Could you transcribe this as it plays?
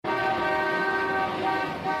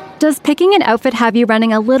Does picking an outfit have you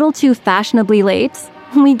running a little too fashionably late?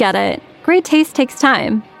 We get it. Great taste takes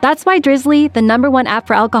time. That's why Drizzly, the #1 app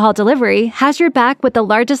for alcohol delivery, has your back with the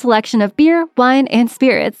largest selection of beer, wine, and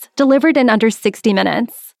spirits, delivered in under 60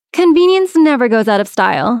 minutes. Convenience never goes out of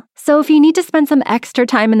style. So if you need to spend some extra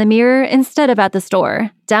time in the mirror instead of at the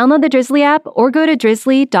store, download the Drizzly app or go to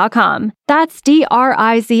drizzly.com. That's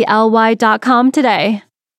DRIZLY.com today.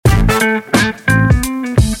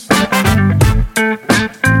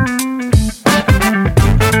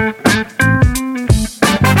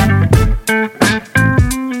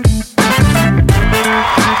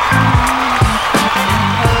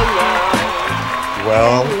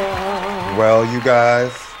 Well, you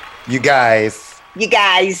guys,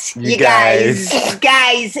 listen,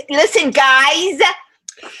 guys.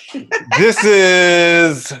 This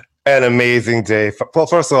is an amazing day. Well,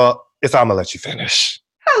 first of all, I'm gonna let you finish.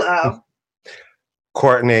 Hello.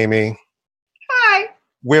 Court and Amy. Hi.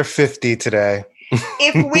 We're 50 today.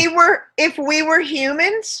 If we were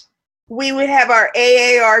humans, we would have our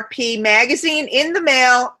AARP magazine in the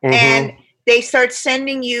mail, and they start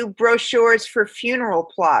sending you brochures for funeral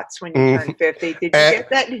plots when you turn 50. Did you get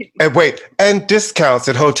that? And wait, and discounts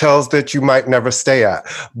at hotels that you might never stay at.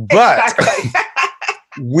 But exactly.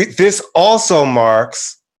 This also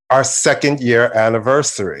marks our 2nd year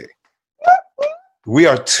anniversary. We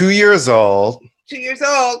are 2 years old. 2 years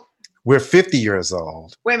old. We're 50 years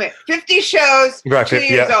old. Wait a minute. 50 shows, right, 2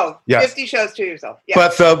 years old. Yes. 50 shows, 2 years old. Yeah.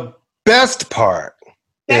 But the best part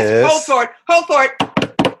is... Hold for it.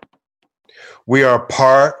 We are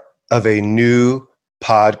part of a new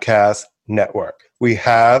podcast network. We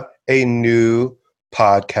have a new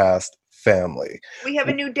podcast family. We have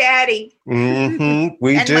a new daddy. We and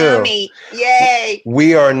do. Mommy. Yay.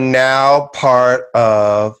 We are now part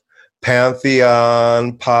of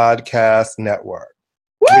Pantheon Podcast Network,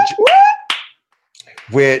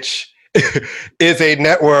 which is a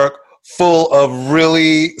network full of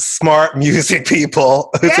really smart music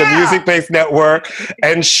people. It's a music-based network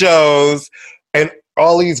and shows and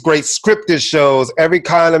all these great scripted shows, every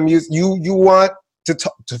kind of music. You want to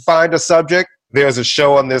find a subject, there's a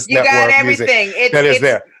show on this network. You got everything. It's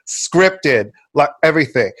there. Scripted, like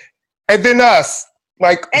everything. And then us.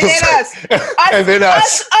 Us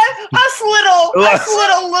little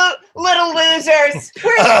losers.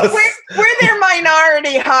 We're their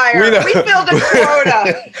minority hire. We filled a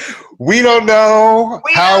quota. We don't know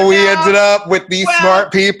how we ended up with these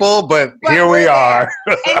smart people, but here we are.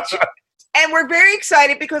 And we're very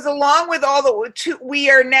excited because along with we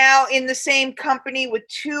are now in the same company with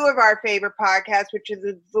 2 of our favorite podcasts, which is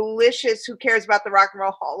the delicious Who Cares About the Rock and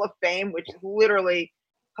Roll Hall of Fame, which is literally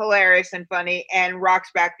hilarious and funny, and Rock's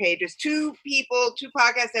Back Pages. 2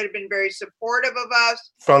 podcasts that have been very supportive of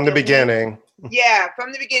us. From the beginning.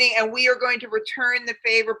 From the beginning, and we are going to return the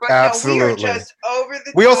favor. But absolutely. No, we are just over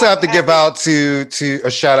the We also have to give out to a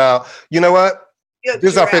shout out. You know what?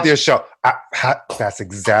 This is our 50th show. That's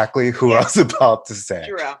exactly who I was about to say.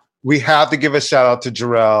 Jarrell. We have to give a shout out to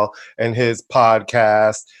Jarrell and his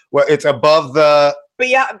podcast. Well, it's above the...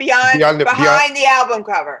 Behind the album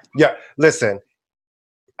cover. Yeah, listen.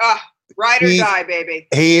 Ride or die, baby.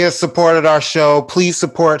 He has supported our show. Please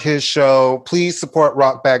support his show. Please support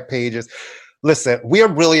Rock Back Pages. Listen, we are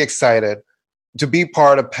really excited to be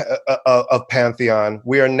part of Pantheon.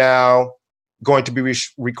 We are now going to be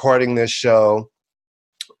recording this show.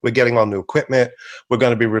 We're getting all new equipment. We're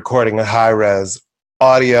going to be recording a high-res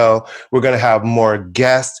audio. We're going to have more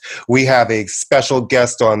guests. We have a special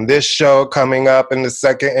guest on this show coming up in the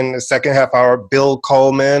second half hour, Bill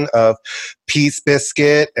Coleman of Peace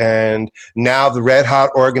Biscuit and now the Red Hot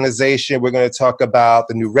organization. We're going to talk about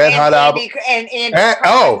the new Red Hot album.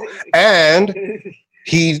 And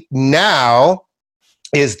he now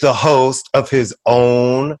is the host of his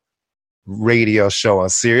own radio show on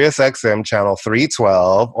Sirius XM channel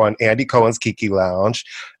 312 on Andy Cohen's Kiki Lounge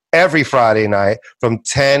every Friday night from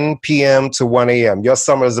 10 p.m. to 1 a.m. Your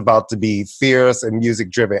summer is about to be fierce and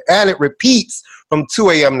music driven, and it repeats from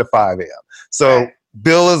 2 a.m. to 5 a.m. So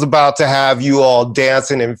Bill is about to have you all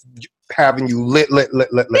dancing and having you lit.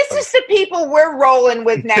 This is the people we're rolling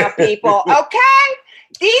with now, people. Okay?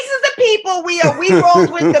 These are the people we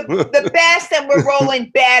rolled with the best, and we're rolling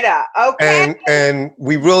better. Okay. And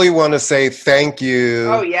we really want to say thank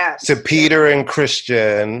you to Peter and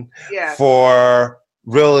Christian for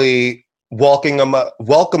really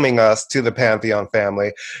welcoming us to the Pantheon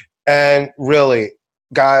family. And really,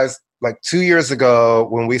 guys, like 2 years ago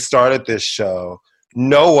when we started this show,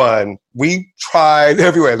 we tried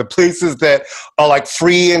everywhere. The places that are like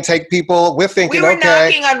free and take people, we're thinking, we were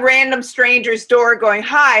knocking on random strangers' door going,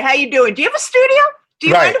 hi, how you doing? Do you have a studio? Do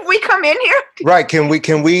you mind if we come in here? Right. Can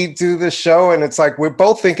we do this show? And it's like, we're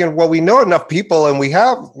both thinking, well, we know enough people and we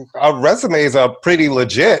have, our resumes are pretty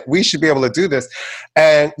legit. We should be able to do this.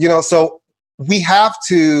 And, so we have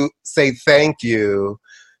to say thank you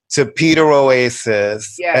to Peter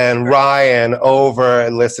Oasis and Ryan over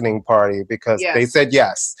at Listening Party because they said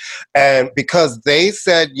yes. And because they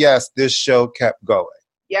said yes, this show kept going.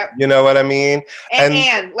 Yep. You know what I mean?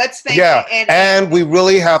 And let's thank and we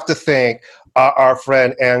really have to thank our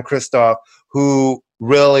friend Ann Christoph, who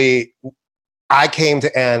really, I came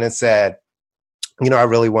to Ann and said, I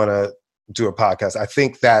really want to do a podcast. I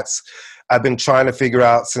think I've been trying to figure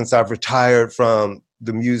out since I've retired from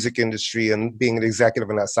the music industry and being an executive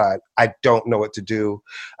on that side, I don't know what to do.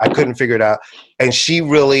 I couldn't figure it out. And she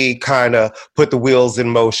really kind of put the wheels in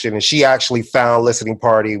motion, and she actually found Listening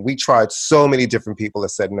Party. We tried so many different people that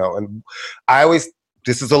said no. And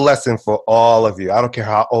this is a lesson for all of you. I don't care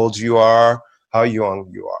how old you are, how young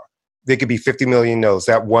you are. There could be 50 million no's.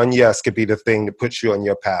 That one yes could be the thing that puts you on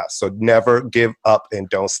your path. So never give up and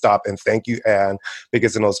don't stop. And thank you, Ann,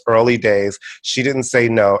 because in those early days, she didn't say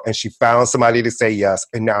no, and she found somebody to say yes.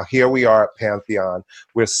 And now here we are at Pantheon.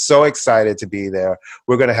 We're so excited to be there.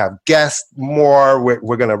 We're going to have guests more.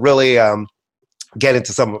 We're going to really get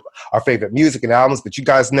into some of our favorite music and albums, but you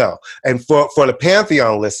guys know. And for the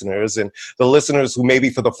Pantheon listeners and the listeners who maybe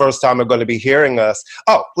for the first time are going to be hearing us,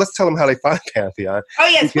 let's tell them how they find Pantheon. Oh,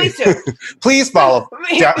 yes, please do. Please follow.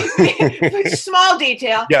 Small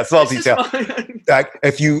detail. Yeah, small detail.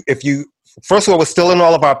 If you first of all, we're still in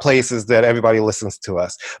all of our places that everybody listens to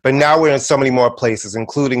us. But now we're in so many more places,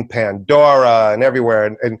 including Pandora and everywhere.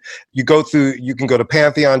 And you can go to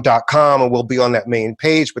pantheon.com and we'll be on that main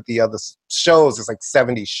page with the other shows. There's like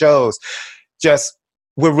 70 shows.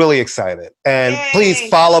 We're really excited. And please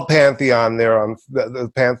follow Pantheon there on the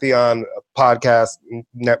Pantheon Podcast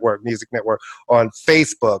Network, Music Network, on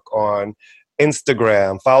Facebook, on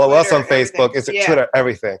Instagram, follow Twitter, us on Facebook, Twitter,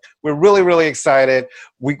 everything. We're really, really excited.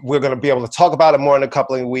 We're going to be able to talk about it more in a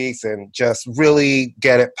couple of weeks and just really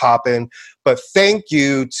get it popping. But thank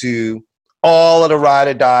you to all of the Ride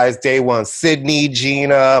or Dies, day one, Sydney,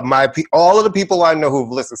 Gina, all of the people I know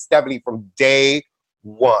who've listened, Stephanie, from day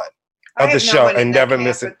one of the show and never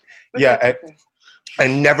miss it.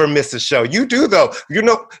 And never miss a show. You do, though.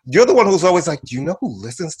 You're the one who's always like, do you know who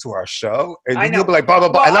listens to our show? And you'll be like, blah, blah,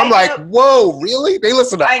 blah. Well, and I'm like, whoa, really? They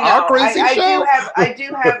listen to our crazy show? I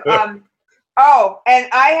do have, and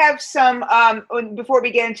I have some, before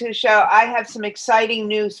we get into the show, I have some exciting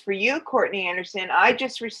news for you, Courtney Anderson. I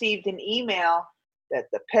just received an email that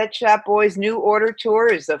the Pet Shop Boys New Order Tour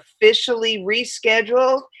is officially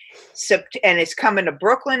rescheduled, and it's coming to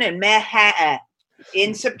Brooklyn and Manhattan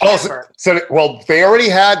in September. They already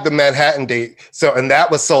had the Manhattan date, and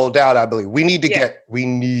that was sold out, I believe. We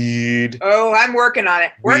need. Oh, I'm working on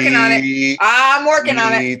it. I'm working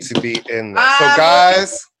on it. Need to be in there. So,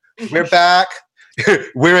 guys, we're back.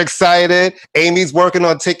 We're excited. Amy's working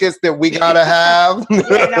on tickets that we gotta have.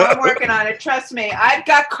 I'm working on it. Trust me. I've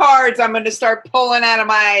got cards I'm going to start pulling out of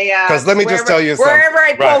my. Because let me just tell you something. Wherever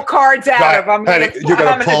I pull cards out of, I'm going to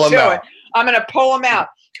pull them out. I'm going to pull them out.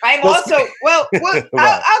 I'm also,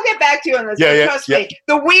 I'll get back to you on this. Trust me,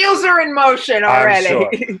 the wheels are in motion already. Sure.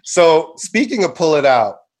 So, speaking of pull it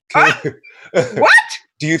out. What?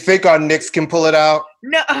 Do you think our Knicks can pull it out?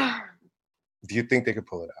 No. Do you think they can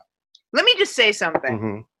pull it out? Let me just say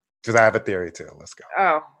something. Because I have a theory too. Let's go.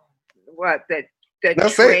 Oh, what? That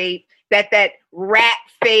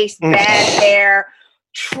rat-faced, bad hair,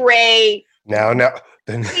 Trey. Now.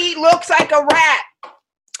 He looks like a rat.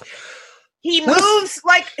 He moves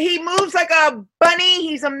like a bunny.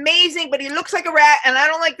 He's amazing, but he looks like a rat, and I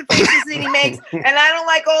don't like the faces that he makes, and I don't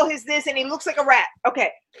like all his this, and he looks like a rat. Okay.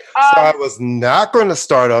 So I was not going to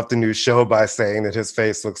start off the new show by saying that his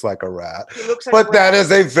face looks like a rat. He looks like but a rat. That is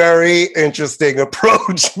a very interesting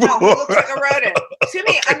approach. No, he looks like a rodent. To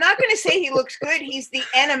me, I'm not going to say he looks good. He's the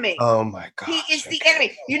enemy. Oh my God. He is the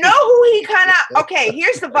enemy. You know who he kind of, okay,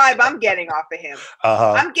 here's the vibe I'm getting off of him.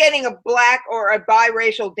 I'm getting a black or a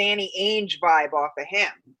biracial Danny Ainge vibe off of him.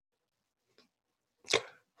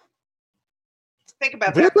 Think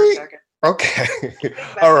about that for a second. Okay.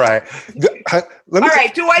 All right. Do I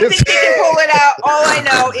think they can pull it out? All I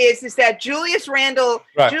know is that Julius Randle,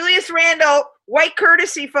 white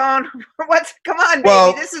courtesy phone. Come on, baby.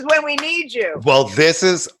 Well, this is when we need you. Well, this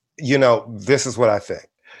is what I think.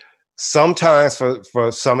 Sometimes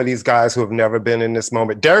for some of these guys who have never been in this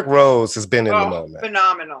moment, Derrick Rose has been in the moment.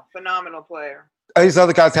 Phenomenal player. These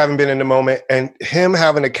other guys haven't been in the moment, and him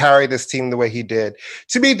having to carry this team the way he did,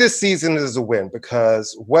 to me, this season is a win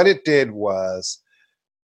because what it did was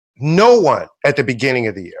no one at the beginning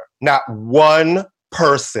of the year, not one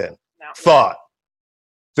person thought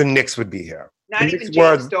the Knicks would be here. Not even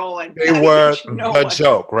James Dolan. They were the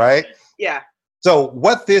joke, right? Yeah. So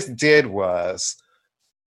what this did was,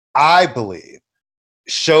 I believe,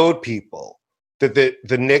 showed people that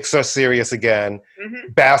the Knicks are serious again.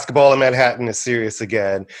 Mm-hmm. Basketball in Manhattan is serious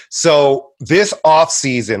again. So this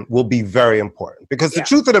offseason will be very important because the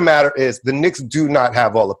truth of the matter is the Knicks do not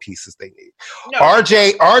have all the pieces they need. No.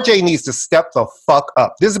 RJ needs to step the fuck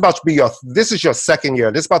up. This is your second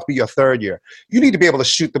year. This is about to be your third year. You need to be able to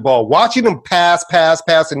shoot the ball. Watching them pass,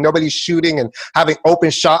 and nobody's shooting and having open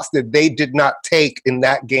shots that they did not take in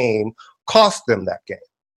that game cost them that game.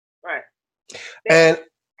 Right. And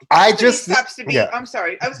I'm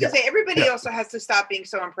sorry. I was going to say, everybody also has to stop being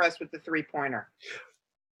so impressed with the three-pointer.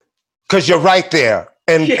 Because you're right there.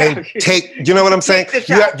 And take, you know what I'm saying?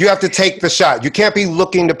 You have to take the shot. You can't be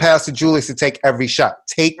looking to pass to Julius to take every shot.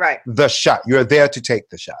 Take the shot. You're there to take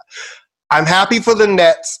the shot. I'm happy for the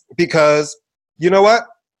Nets because, you know what?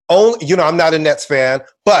 I'm not a Nets fan,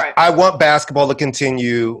 but I want basketball to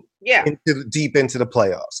continue deep into the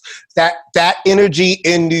playoffs. That energy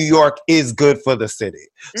in New York is good for the city.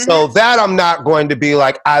 Mm-hmm. So that I'm not going to be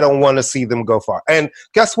like, I don't want to see them go far. And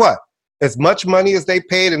guess what? As much money as they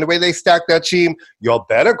paid and the way they stacked that team, y'all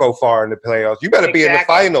better go far in the playoffs. You better be in the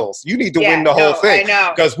finals. You need to win the whole thing. I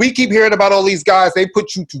know. Because we keep hearing about all these guys. They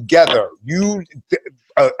put you together.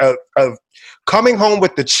 Coming home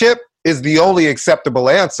with the chip is the only acceptable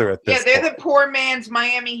answer at this point. Yeah, they're the poor man's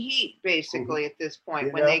Miami Heat, basically, at this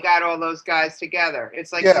point, when they got all those guys together.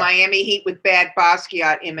 It's like Miami Heat with bad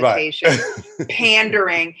Basquiat imitation. Right.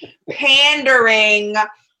 Pandering.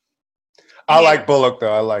 I like Bullock,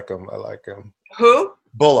 though. I like him. Who?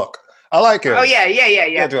 Bullock. I like him. Oh, yeah.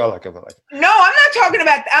 I do. I like him. No,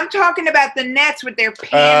 I'm talking about the Nets with their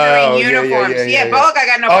pandering uniforms. Bullock, I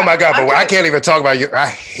got no problem. Oh, my God, but I can't even talk about you. I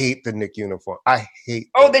hate the Knick uniform.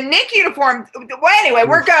 The Knick uniform. Well, anyway,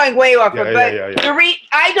 we're going way off it. But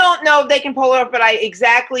I don't know if they can pull it off, but I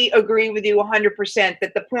exactly agree with you 100%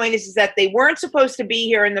 that the point is that they weren't supposed to be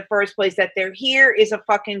here in the first place, that they're here is a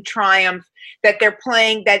fucking triumph, that they're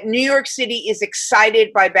playing, that New York City is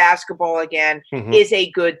excited by basketball again is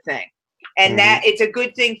a good thing. And that it's a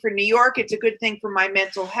good thing for New York. It's a good thing for my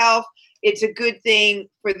mental health. It's a good thing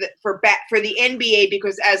for the NBA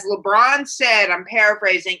because, as LeBron said, I'm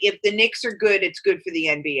paraphrasing, if the Knicks are good, it's good for the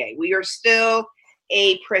NBA. We are still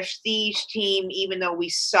a prestige team, even though we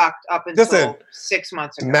sucked up until 6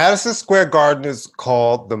 months ago. Madison Square Garden is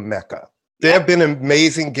called the Mecca. There have been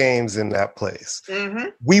amazing games in that place. Mm-hmm.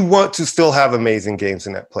 We want to still have amazing games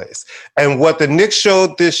in that place. And what the Knicks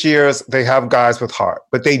showed this year is they have guys with heart,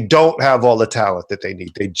 but they don't have all the talent that they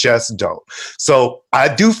need. They just don't. So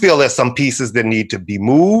I do feel there's some pieces that need to be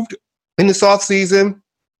moved in this offseason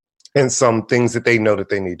and some things that they know that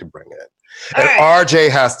they need to bring in. And RJ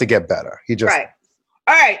has to get better. He just All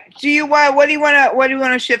right. What do you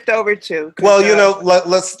want to shift over to? Well,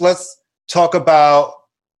 let's talk about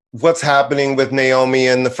what's happening with Naomi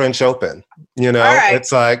and the French Open.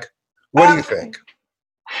 It's like, what do you think?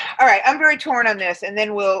 All right, I'm very torn on this, and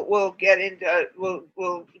then we'll get into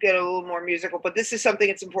we'll get a little more musical. But this is something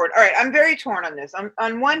that's important. All right, I'm very torn on this.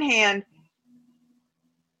 On one hand,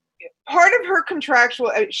 part of her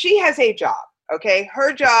contractual, she has a job. Okay,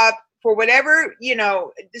 her job for whatever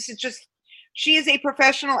this is just. She is a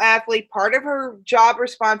professional athlete. Part of her job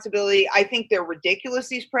responsibility. I think they're ridiculous.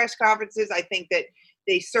 These press conferences. I think that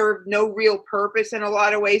they serve no real purpose in a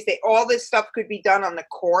lot of ways. All this stuff could be done on the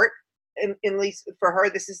court, at least for her.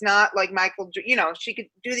 This is not like Michael, she could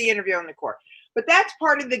do the interview on the court. But that's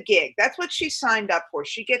part of the gig. That's what she signed up for.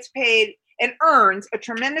 She gets paid and earns a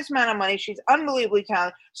tremendous amount of money. She's unbelievably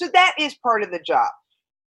talented. So that is part of the job.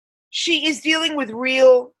 She is dealing with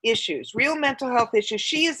real issues, real mental health issues.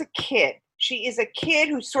 She is a kid. She is a kid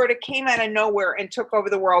who sort of came out of nowhere and took over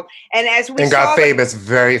the world. And got famous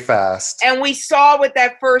very fast. And we saw with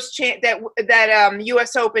that first that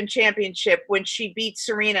U.S. Open championship when she beat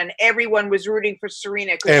Serena, and everyone was rooting for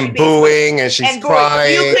Serena and booing, and she's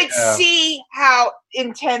crying. You could see how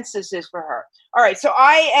intense this is for her. All right, so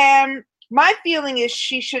my feeling is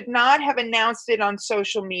she should not have announced it on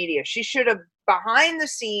social media. She should have behind the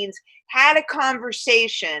scenes had a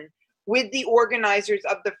conversation with the organizers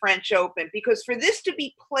of the French Open, because for this to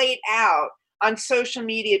be played out on social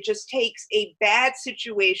media just takes a bad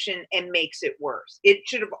situation and makes it worse. It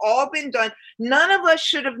should have all been done. None of us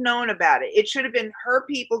should have known about it. It should have been her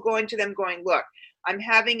people going to them going, look, I'm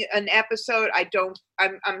having an episode.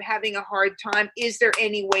 I'm having a hard time. Is there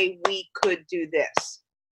any way we could do this?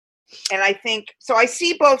 And I think, so I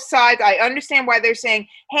see both sides. I understand why they're saying,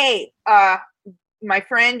 hey, my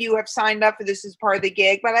friend, you have signed up for this as part of the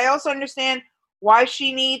gig. But I also understand why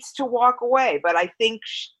she needs to walk away. But I think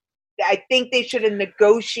they should have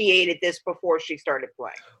negotiated this before she started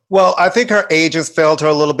playing. Well, I think her agents failed her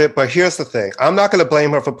a little bit, but here's the thing. I'm not going to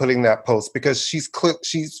blame her for putting that post because she's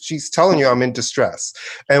telling you I'm in distress.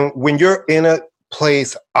 And when you're in a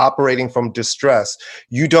place operating from distress,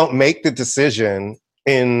 you don't make the decision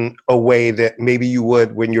in a way that maybe you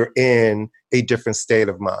would when you're in a different state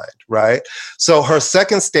of mind, right? So her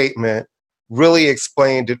second statement really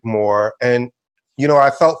explained it more, and I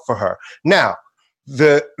felt for her. Now,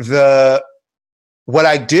 the what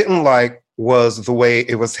I didn't like was the way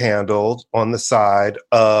it was handled on the side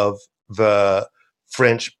of the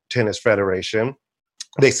French Tennis Federation.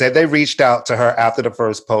 They said they reached out to her after the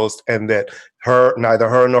first post and that neither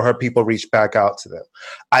her nor her people reached back out to them.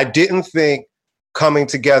 I didn't think coming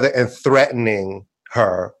together and threatening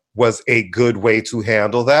her was a good way to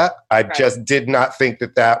handle that. I just did not think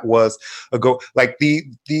that was a go. Like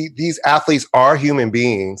these athletes are human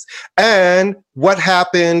beings. And what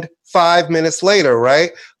happened 5 minutes later,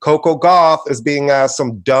 right? Coco Gauff is being asked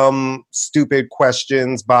some dumb, stupid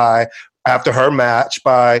questions after her match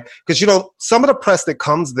because some of the press that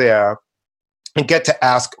comes there and get to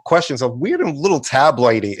ask questions are weird and little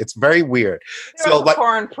tabloidy. It's very weird. So like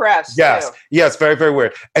foreign press. Yes, too. Yes, very, very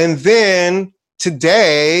weird. And then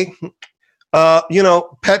today,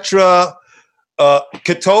 Petra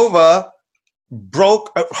Kvitova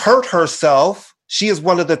hurt herself. She is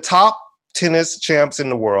one of the top tennis champs in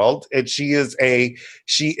the world, and she is a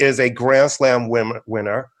Grand Slam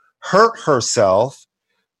winner. Hurt herself,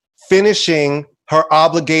 finishing her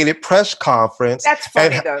obligated press conference. That's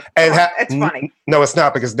funny, though. It's funny. No, it's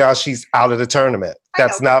not, because now she's out of the tournament.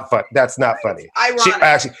 That's not fun. That's not funny.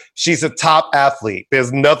 Ironic. She's a top athlete.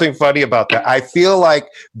 There's nothing funny about that. I feel like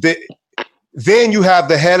then you have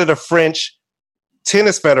the head of the French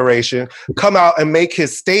Tennis Federation come out and make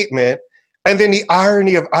his statement, and then the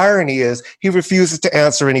irony of irony is he refuses to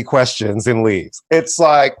answer any questions and leaves. It's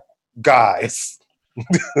like, guys.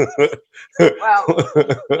 Well,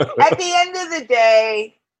 at the end of the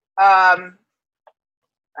day, I don't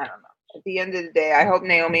know. At the end of the day, I hope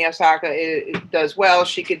Naomi Osaka does well.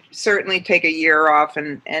 She could certainly take a year off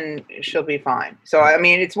and she'll be fine. So, I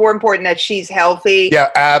mean, it's more important that she's healthy. Yeah,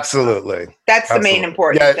 absolutely. That's the main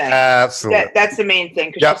important thing. Absolutely. That's the main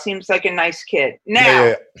thing, because she seems like a nice kid.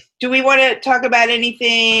 Now, do we want to talk about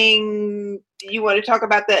anything? You want to talk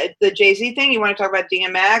about the Jay-Z thing? You want to talk about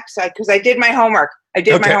DMX? Because I did my homework.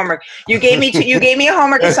 My homework. You gave me a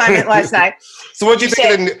homework assignment last night. So what'd you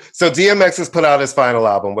think? So DMX has put out his final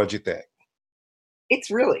album. What'd you think? It's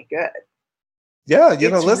really good. Yeah,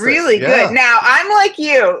 listen. Really good. Now, I'm like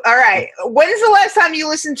you. All right. When's the last time you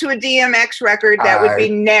listened to a DMX record? That would be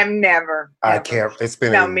never. I can't. It's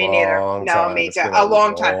been a long time. No, me too. A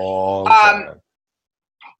long time.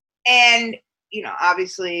 And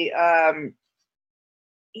obviously,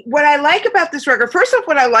 what I like about this record, first off,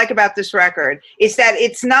 what I like about this record is that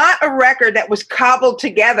it's not a record that was cobbled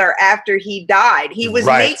together after he died. He was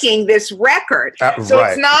making this record. It's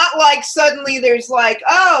not like suddenly there's like,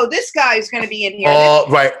 oh, this guy's going to be in here. Oh,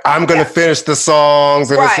 right. I'm going to finish the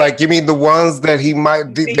songs. And it's like, you mean the ones that he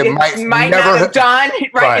might not have done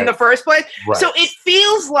in the first place? Right. So it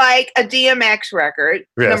feels like a DMX record,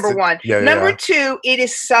 number one. Number two, it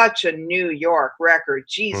is such a New York record.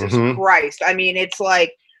 Jesus Christ. I mean, it's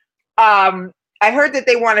like, I heard that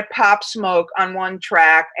they wanted Pop Smoke on one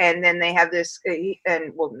track, and then they have this. He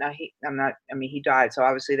died, so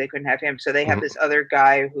obviously they couldn't have him. So they have this other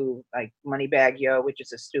guy who, like Moneybagg Yo, which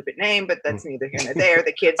is a stupid name, but that's neither here nor there.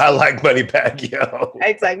 The kids. I like Moneybagg Yo.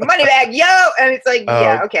 It's like Moneybagg Yo, and it's like,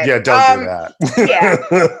 okay, yeah, don't do that.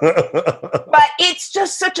 But it's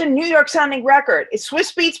just such a New York sounding record. It's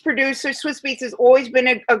Swiss Beats producer. Swiss Beats has always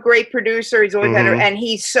been a great producer. He's always had and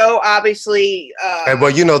he's so obviously. And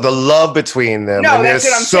the love between them. No, that's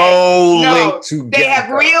what I'm saying. Linked together. They have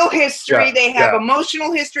real history. They have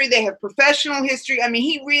emotional history. They have professional history. I mean,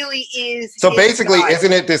 he really is. So basically,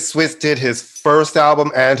 isn't it that Swiss did his first album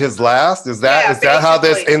and his last? Is that how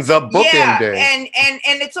this ends up bookending? Yeah,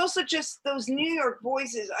 and it's also just those New York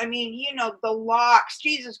voices. I mean, the Locks.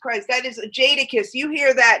 Jesus Christ, that is a Jadakiss. You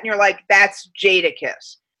hear that and you're like, that's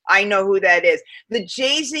Jadakiss. I know who that is. The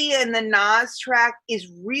Jay-Z and the Nas track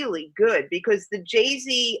is really good, because the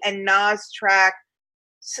Jay-Z and Nas track,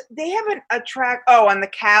 they have a track, on the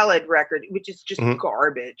Khaled record, which is just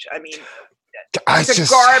garbage. I mean, it's a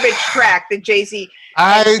garbage track that Jay-Z.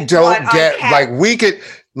 I don't get, like, we could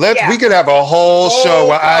have a whole show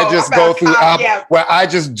where I just go through where I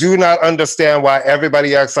just do not understand why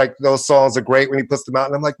everybody acts like those songs are great when he puts them out,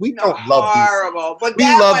 and I'm like, we don't love horrible, these.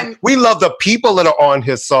 But we love the people that are on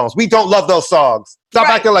his songs. We don't love those songs. Stop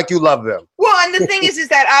acting like you love them. Well, and the thing is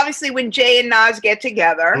that obviously when Jay and Nas get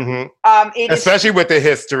together, especially with the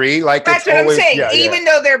history, like that's what always, I'm saying. Even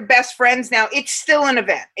though they're best friends now, it's still an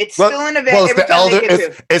event. It's still an event. Well,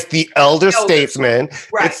 it's the elder statesmen.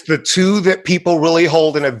 Right. It's the two that people really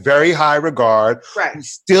hold in a very high regard. Right. Who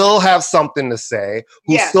still have something to say.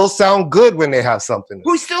 Who still sound good when they have something to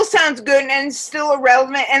say. Who still sounds good and still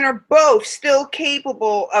irrelevant, and are both still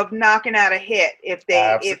capable of knocking out a hit if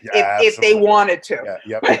they wanted to.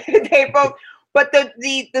 Yeah, yep. They both. But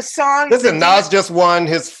the song. Listen, Nas just won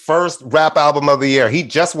his first rap album of the year. He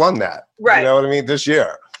just won that. Right. You know what I mean? This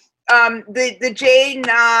year. The Jay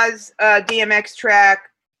Nas DMX track,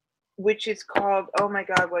 which is called, oh my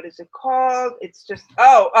God, what is it called? It's just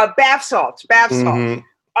Bath Salts. Bath Salts.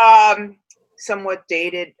 Somewhat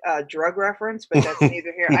dated drug reference, but that's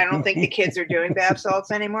neither here. I don't think the kids are doing bath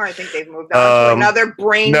salts anymore. I think they've moved on to another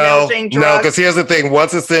brain melting drug. No, because here's the thing: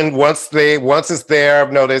 once it's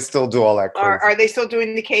there, no, they still do all that. Crazy. Are they still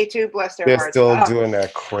doing the K2? Bless their hearts. They're still doing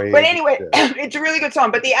that crazy. But anyway, it's a really good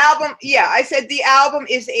song. But the album, I said the album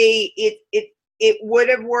is it would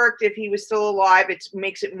have worked if he was still alive. It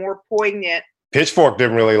makes it more poignant. Pitchfork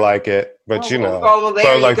didn't really like it, but you know. Oh, well,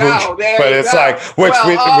 there you go. But it's like,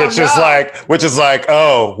 which is like,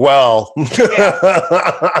 oh well. Yeah,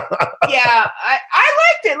 I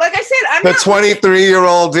liked it. Like I said, the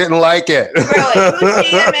 23-year-old didn't like it. Really? Who's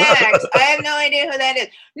DMX? I have no idea who that is.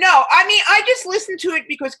 No, I mean, I just listened to it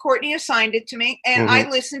because Courtney assigned it to me, and I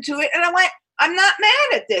listened to it, and I went, I'm not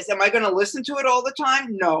mad at this. Am I going to listen to it all the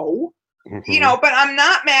time? No. You know, but I'm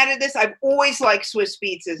not mad at this. I've always liked Swiss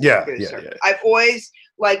Beats as a producer. Yeah. I've always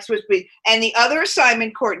liked Swiss Beats. And the other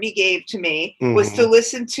assignment Courtney gave to me was to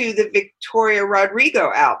listen to the Victoria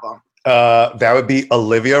Rodrigo album. That would be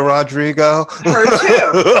Olivia Rodrigo. Her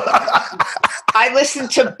too. I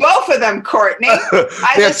listened to both of them, Courtney.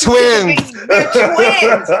 They're twins. They're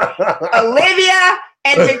twins. Olivia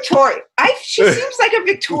and Victoria. She seems like a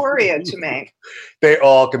Victoria to me. They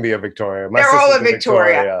all can be a Victoria. They're all a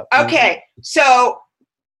Victoria. Okay, so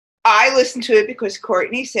I listened to it because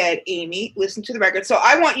Courtney said, Amy, listen to the record. So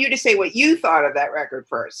I want you to say what you thought of that record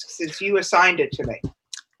first, since you assigned it to me.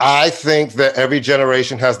 I think that every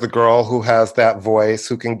generation has the girl who has that voice,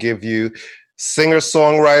 who can give you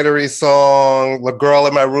singer-songwritery song, the girl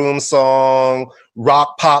in my room song,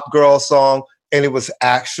 rock pop girl song, and it was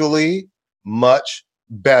actually much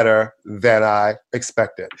better than I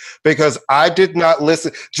expected, because I did not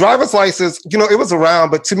listen. Driver's License, you know, it was around,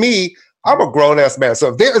 but to me, I'm a grown-ass man. So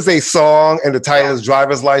if there is a song and the title is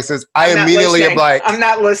Driver's License, I immediately am like, I'm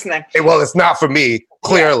not listening. Well, it's not for me,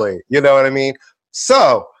 clearly. You know what I mean?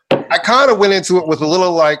 So I kind of went into it with a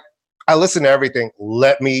little like, I listen to everything.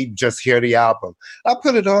 Let me just hear the album. I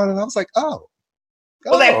put it on and I was like, well,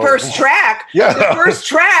 that first track, the first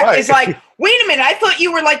track is like, wait a minute, I thought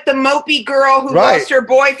you were like the mopey girl who lost her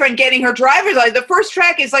boyfriend getting her driver's license. The first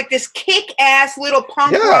track is like this kick-ass little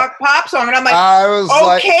punk rock pop song. And I'm like,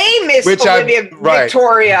 okay, Miss Olivia,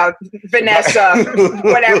 Victoria, Vanessa,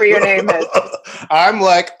 whatever your name is. I'm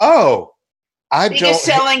like,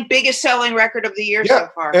 biggest selling record of the year so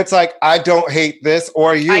far. It's like, I don't hate this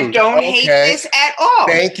or you. I don't hate this at all.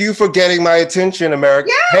 Thank you for getting my attention, America.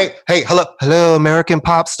 Yeah. Hey, hello, American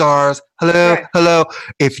pop stars. Hello.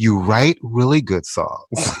 If you write really good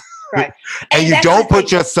songs, and you don't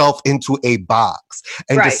put yourself into a box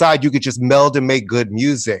and decide you could just meld and make good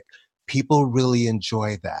music, people really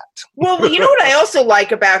enjoy that. Well, you know what I also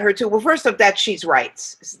like about her too? Well, first off, that she's right.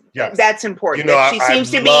 Yes. That's important. You know, she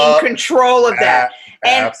seems to be in control of that.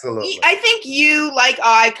 And absolutely. I think you, like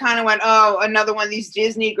I, kind of went, another one of these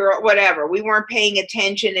Disney girl, whatever. We weren't paying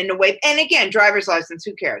attention in a way. And again, Driver's License,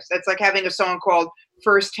 who cares? That's like having a song called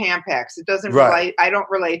First Tampax. It doesn't relate. I don't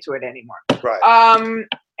relate to it anymore. Right.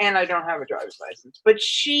 And I don't have a driver's license. But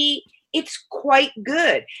it's quite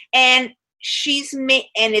good. And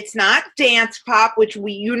and it's not dance pop, which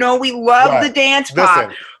we love the dance pop.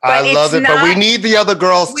 Listen, I love it, but we need the other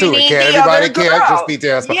girls too. Everybody can't just be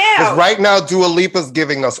dance pop. Because right now, Dua Lipa's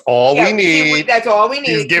giving us all we need. That's all we need.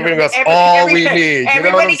 She's giving us all we need.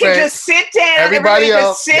 Everybody can just sit down. Everybody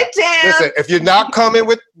else, sit down. Listen, if you're not coming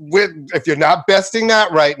if you're not besting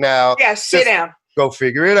that right now, sit down. Go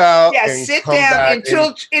figure it out. Yeah, sit down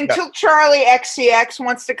until Charlie XCX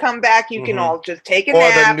wants to come back. You can all just take a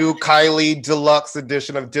nap. Or the new Kylie Deluxe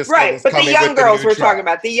edition of Disco. Right, but the young girls we're talking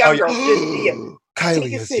about. The young girls.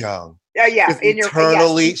 Kylie is young. Yeah, she is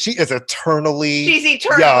eternally. She's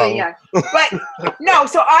eternally young. But no,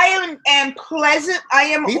 so I am pleasant. I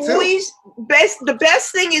am always best. The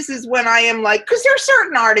best thing is when I am like, because there are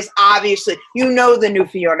certain artists. Obviously, the new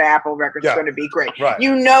Fiona Apple record is going to be great. Right.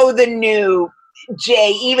 The new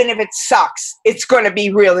Jay, even if it sucks, it's going to be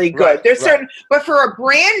really good. Right, There's certain, but for a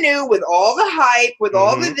brand new, with all the hype, with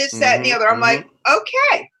all the this, that, and the other, I'm like,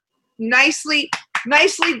 okay, nicely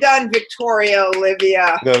done, Victoria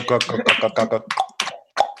Olivia.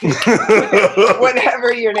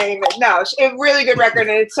 Whatever your name is. No, a really good record,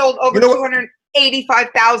 and it sold over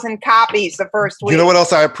 285,000 copies the first week. You know what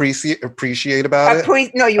else I appreciate about it?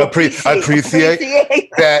 Appreciate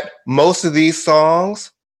that most of these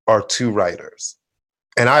songs are two writers.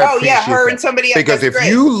 And I appreciate her that. and somebody else. Because if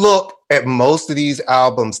you look at most of these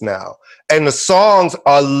albums now, and the songs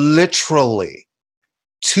are literally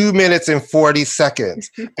 2 minutes and 40 seconds,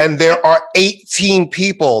 and there are 18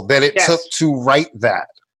 people that it took to write that.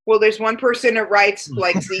 Well, there's one person that writes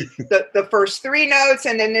like the first three notes,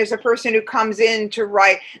 and then there's a person who comes in to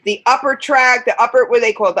write the upper track, what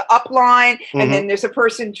they call the up line, and then there's a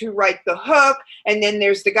person to write the hook, and then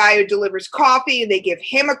there's the guy who delivers coffee, and they give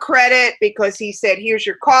him a credit because he said, "Here's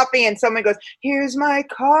your coffee," and someone goes, "Here's my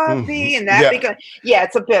coffee," and that becomes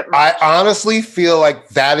it's a bit much. I honestly feel like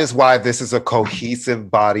that is why this is a cohesive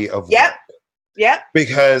body of work. Yep.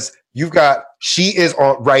 Because she is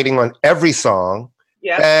writing on every song.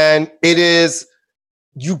 Yeah. And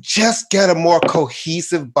you just get a more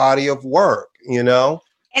cohesive body of work, you know?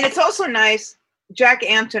 And it's also nice, Jack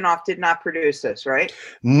Antonoff did not produce this, right?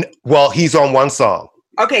 Well, he's on one song.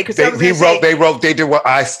 Okay, because they did what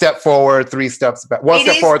I step forward, 3 steps back. One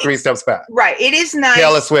step forward, 3 steps back. Right. It is nice.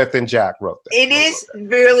 Taylor Swift and Jack wrote that. It is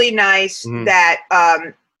really nice that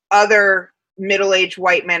other middle-aged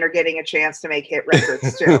white men are getting a chance to make hit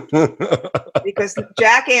records too. Because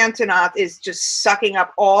Jack Antonoff is just sucking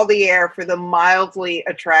up all the air for the mildly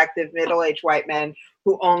attractive middle-aged white men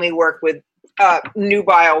who only work with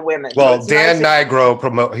nubile women. Well, Dan Nigro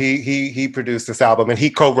he produced this album, and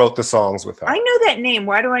he co-wrote the songs with her. I know that name.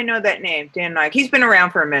 Why do I know that name? Dan Nigro. He's been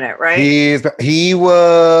around for a minute, right? He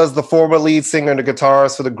was the former lead singer and the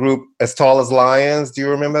guitarist for the group As Tall as Lions. Do you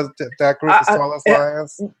remember that group, As Tall as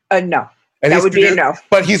Lions? No. And that would be a no.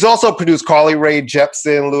 But he's also produced Carly Rae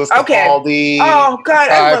Jepsen, Louis Capaldi. Oh God,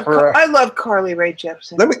 I love Carly Rae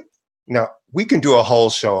Jepsen. We can do a whole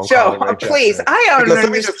show on Carly Rae Jepsen. Please. I don't know. Let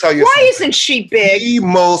me just tell you why isn't she big? The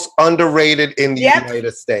most underrated in the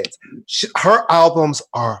United States. Her albums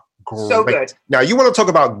are great. So good. Now, you want to talk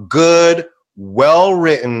about good,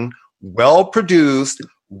 well-written, well-produced,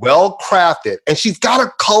 well-crafted, and she's got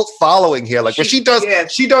a cult following here. Like when she does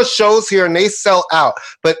shows here and they sell out.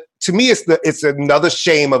 But to me, it's another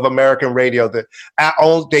shame of American radio that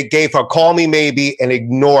they gave her "Call Me Maybe" and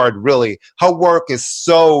ignored. Really, her work is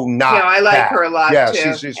so not. I like her a lot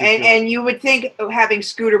too. She's and you would think having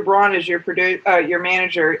Scooter Braun as your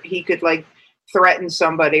manager, he could like threaten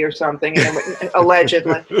somebody or something,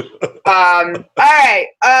 allegedly. All right.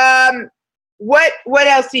 What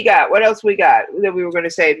else you got? What else we got that we were going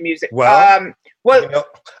to say? Music. Well,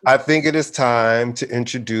 I think it is time to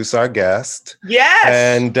introduce our guest. Yes.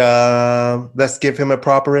 And let's give him a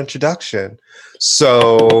proper introduction.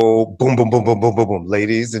 So, boom, boom, boom, boom, boom, boom, boom.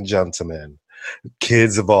 Ladies and gentlemen,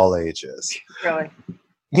 kids of all ages. Really?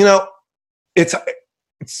 It's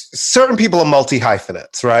certain people are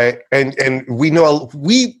multi-hyphenates, right? And we're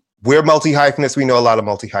multi-hyphenates. We know a lot of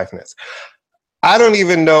multi-hyphenates. I don't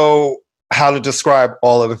even know how to describe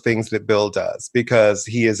all of the things that Bill does, because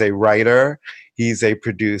he is a writer, he's a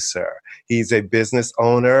producer, he's a business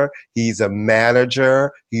owner, he's a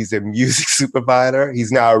manager, he's a music supervisor,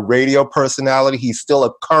 he's now a radio personality, he's still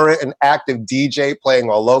a current and active DJ playing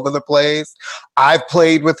all over the place. I've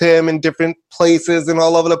played with him in different places and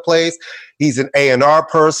all over the place. He's an A&R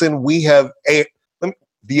person. We have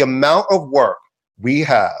the amount of work we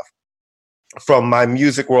have from my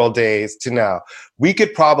Music World days to now, we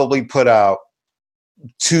could probably put out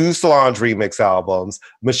 2 Solange remix albums,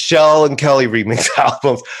 Michelle and Kelly remix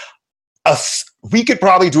albums. We could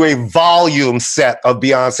probably do a volume set of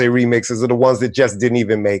Beyonce remixes of the ones that just didn't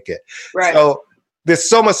even make it. Right. So there's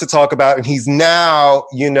so much to talk about. And he's now,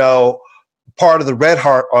 part of the Red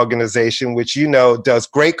Heart organization, which, does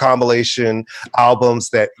great compilation albums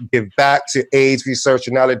that give back to AIDS research.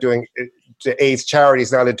 And now they're doing to AIDS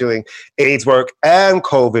charities. Now they're doing AIDS work and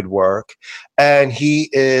COVID work. And he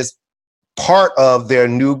is part of their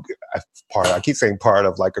new I keep saying part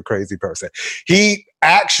of like a crazy person. He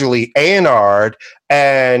actually A&R'd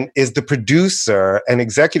and is the producer and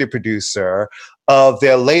executive producer of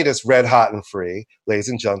their latest Red Hot and Free. Ladies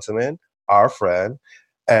and gentlemen, our friend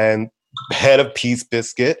and head of Peace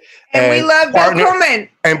Biscuit. And we love that woman.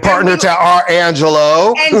 And partner to our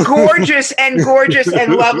Angelo. And gorgeous and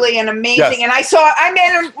lovely and amazing. Yes. And I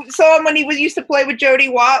saw him when he used to play with Jody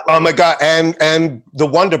Watley. Oh my God. And the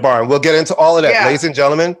Wonder Barn. We'll get into all of that. Yeah. Ladies and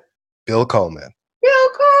gentlemen, Bill Coleman. Bill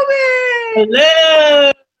Coleman.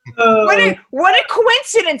 Hello. What a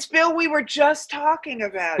coincidence, Bill. We were just talking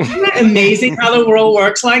about it. Isn't that amazing how the world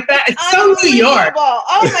works like that? It's so New York.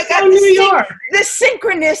 Oh my God. So New York. The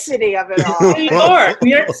synchronicity of it all. New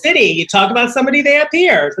York City. You talk about somebody, they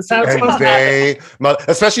appear. That's how it's supposed to happen.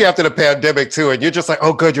 Especially after the pandemic too, and you're just like,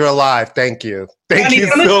 oh, good, you're alive. Thank you. Thank you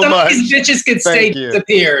so some much. Of these bitches could stay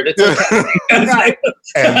disappeared. It's okay. Right.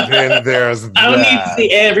 And then there's I don't need to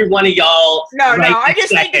see every one of y'all. No, I just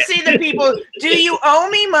second. need to see the people. Do you owe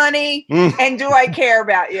me money? And do I care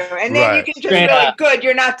about you? And then you can just be like, good,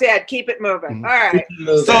 you're not dead. Keep it moving. All right.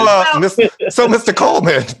 So, Mr.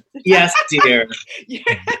 Coleman. Yes, dear.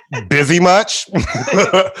 Busy much?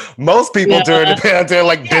 Most people during the pandemic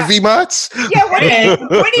like busy much? Yeah.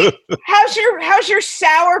 How's your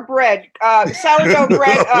sourdough bread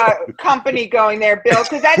company going there, Bill?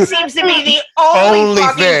 Because that seems to be the only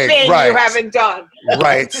fucking thing you haven't done.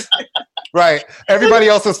 Right. Everybody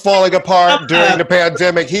else is falling apart during the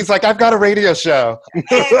pandemic. He's like, I've got a radio show.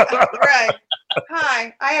 Right.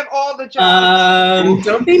 Hi, I have all the jobs.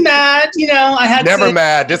 Don't be mad. I had never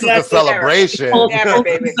mad. This is a celebration. Pull some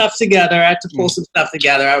stuff together. I had to pull some stuff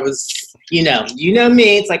together. I was, you know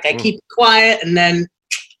me. It's like I keep it quiet and then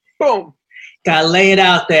boom. Gotta lay it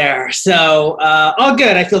out there. So all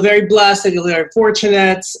good. I feel very blessed. I feel very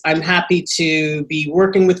fortunate. I'm happy to be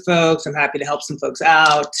working with folks. I'm happy to help some folks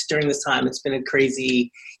out during this time. It's been a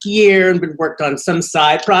crazy year and been worked on some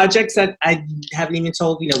side projects that I haven't even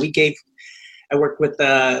told. I worked with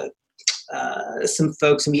some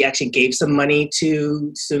folks, and we actually gave some money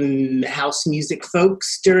to some house music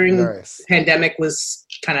folks during the pandemic. Was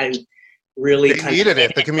kind of really needed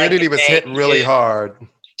it. The community was hit really hard.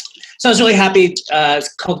 So I was really happy.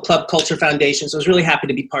 It's called Club Culture Foundation. So I was really happy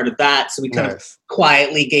to be part of that. So we kind of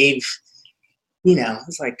quietly gave,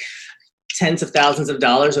 it's like tens of thousands of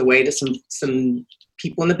dollars away to some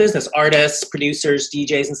people in the business, artists, producers,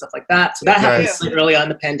 DJs, and stuff like that. So that happened really early on in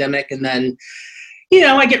the pandemic. And then,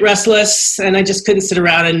 I get restless and I just couldn't sit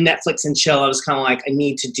around and Netflix and chill. I was kind of like, I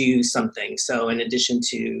need to do something. So in addition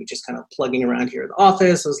to just kind of plugging around here in the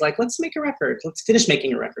office, I was like, let's make a record. Let's finish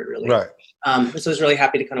making a record, really. Right. So I was really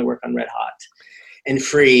happy to kind of work on Red Hot and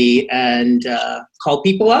Free and call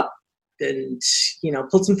people up and,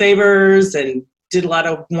 pulled some favors and did a lot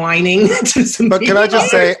of whining to some people. Can I just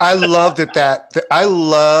say, I love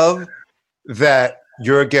that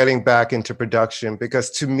you're getting back into production, because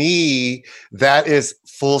to me, that is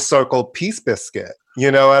full circle Peace Biscuit. You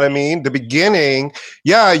know what I mean? The beginning,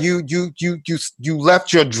 you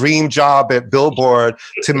left your dream job at Billboard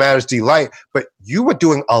to manage Delight, but you were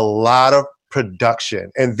doing a lot of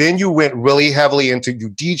production. And then you went really heavily into you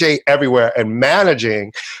DJ everywhere and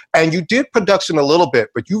managing, and you did production a little bit,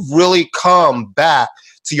 but you've really come back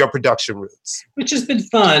to your production roots. Which has been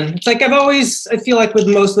fun. It's like I feel like with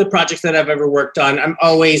most of the projects that I've ever worked on, I'm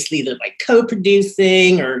always either like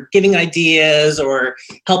co-producing or giving ideas or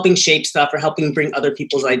helping shape stuff or helping bring other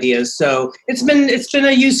people's ideas. So it's been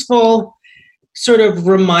a useful sort of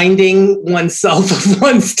reminding oneself of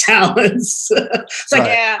one's talents. It's like,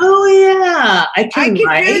 I can do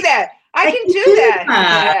that. I can do that.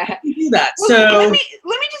 I can do that. Well, so let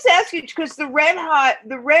me just ask you, because the Red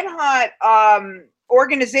Hot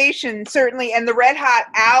organization certainly, and the Red Hot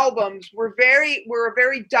albums were a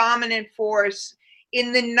very dominant force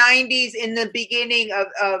in the 90s, in the beginning of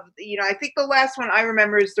I think the last one I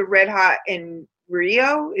remember is the Red Hot in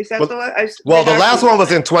Rio. Is that the last? Well, the last one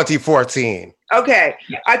was in 2014. Okay,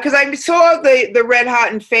 because I saw the Red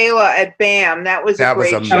Hot and Fela at BAM. That was a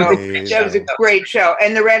great show. That was a great show,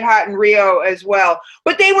 and the Red Hot in Rio as well.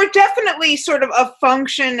 But they were definitely sort of a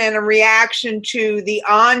function and a reaction to the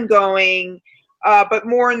ongoing, but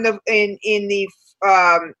more in the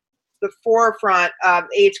forefront of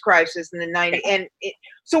AIDS crisis in the 90s.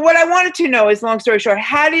 So what I wanted to know is, long story short,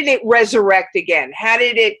 how did it resurrect again? How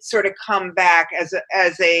did it sort of come back as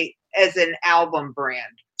an album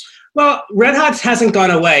brand? Well, Red Hot hasn't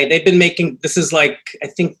gone away. They've been making, this is like, I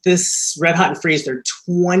think this Red Hot and Free is their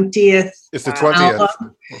 20th. It's the 20th.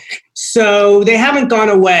 Album. So they haven't gone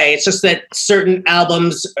away. It's just that certain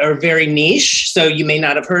albums are very niche, so you may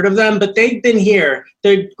not have heard of them, but they've been here.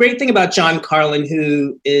 The great thing about John Carlin,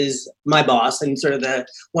 who is my boss and sort of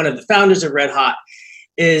one of the founders of Red Hot,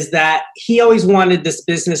 is that he always wanted this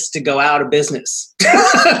business to go out of business.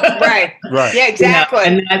 Right. Yeah,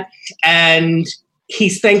 exactly. And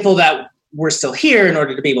he's thankful that we're still here in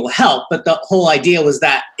order to be able to help. But the whole idea was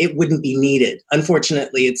that it wouldn't be needed.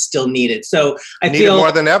 Unfortunately, it's still needed. So I feel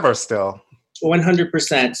more than ever still.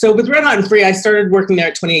 100%. So with Red Hot and Free, I started working there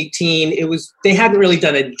at 2018. They hadn't really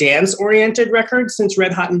done a dance-oriented record since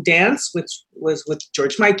Red Hot and Dance, which was with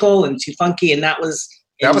George Michael and Too Funky, and that was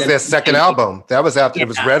their second album. That was after it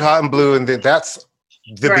was Red Hot and Blue, and that's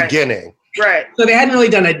the beginning. Right. So they hadn't really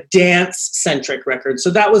done a dance-centric record.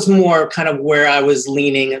 So that was more kind of where I was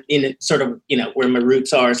leaning in, sort of, where my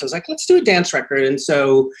roots are. So I was like, let's do a dance record. And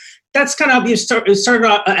so that's kind of, it started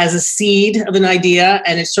out as a seed of an idea,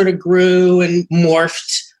 and it sort of grew and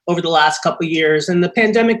morphed over the last couple of years. And the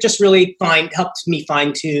pandemic just really helped me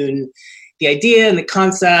fine-tune the idea and the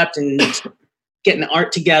concept and getting the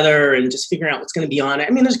art together and just figuring out what's going to be on it. I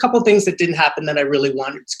mean, there's a couple of things that didn't happen that I really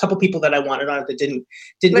wanted. There's a couple of people that I wanted on it that didn't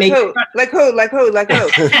make it. Like who?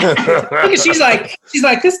 Because she's like,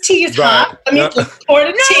 this tea is hot. Let me pour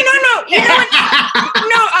the tea. No.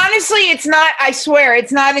 No, honestly, it's not. I swear,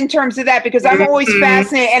 it's not in terms of that, because I'm always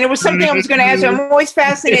fascinated. And it was something I was going to ask you. I'm always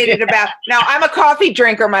fascinated about. Now, I'm a coffee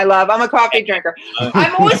drinker, my love. I'm a coffee drinker.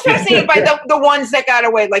 I'm always fascinated by the ones that got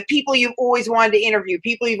away, like people you've always wanted to interview,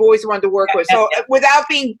 people you've always wanted to work with. So without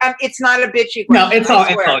being, it's not a bitchy question. No, it's all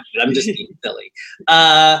good. I'm just being silly.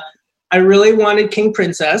 I really wanted King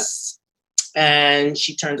Princess, and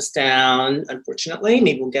she turned us down, unfortunately.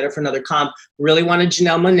 Maybe we'll get her for another comp. Really wanted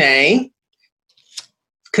Janelle Monáe.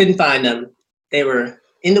 Couldn't find them. They were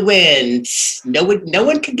in the wind. No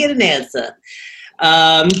one could get an answer.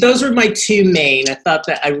 Those were my two main. I thought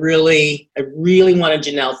that I really wanted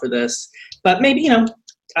Janelle for this. But maybe,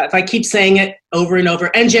 if I keep saying it over and over,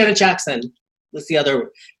 and Janet Jackson was the other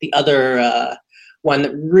one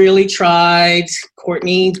that really tried.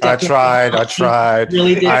 Courtney. I tried.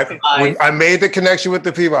 Really did. I made the connection with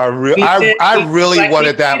the people. I really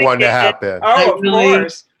wanted that one to happen. Oh, of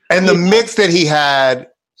course. And the mix that he had,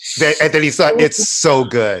 that he saw, it's so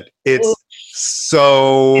good. It's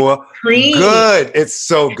so good. It's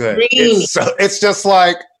so good. It's just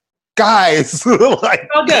like, guys, like,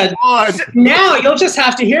 oh, good. Now you'll just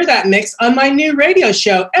have to hear that mix on my new radio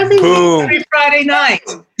show every Friday night.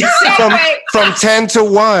 from 10 to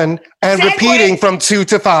 1 and repeating from 2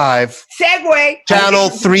 to 5. Segue. Channel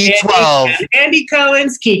 312. Andy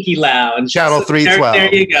Cohen's Kiki Lounge. Channel 312.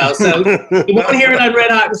 There you go. So you won't hear it on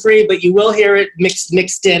Red Hot and Free, but you will hear it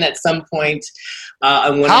mixed in at some point.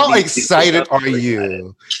 How excited are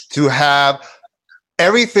you to have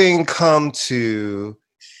everything come to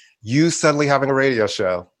you suddenly having a radio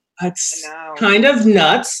show? It's kind of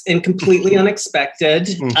nuts and completely unexpected.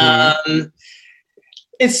 Mm-hmm.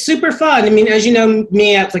 It's super fun. I mean, as you know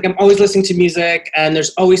me, I'm always listening to music, and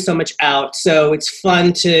there's always so much out. So it's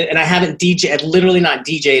fun and I haven't I've literally not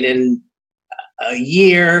DJ'd in a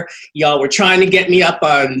year. Y'all were trying to get me up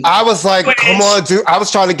on. I was like, come on, dude. I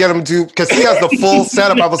was trying to get him to, because he has the full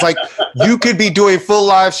setup. I was like, you could be doing full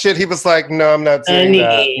live shit. He was like, no, I'm not doing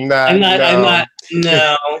that. I'm not.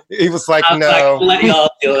 No. He was like, no. I'll let y'all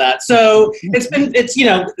do that. So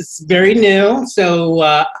it's very new.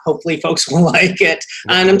 So hopefully folks will like it.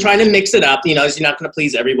 And I'm trying to mix it up. You're not going to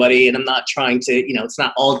please everybody. And I'm not trying to, it's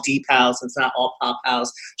not all deep house. It's not all pop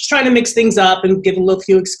house. Just trying to mix things up and give a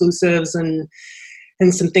few exclusives and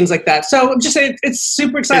some things like that. So I'm just saying, it's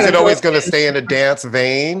super exciting. Is it always going to stay in a dance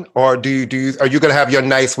vein, or are you going to have your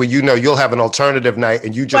nights where you'll have an alternative night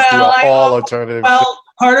and you just do all alternative? Well,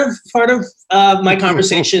 part of my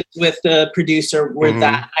conversations with the producer were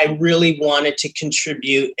that I really wanted to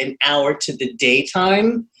contribute an hour to the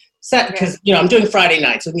daytime set, because I'm doing Friday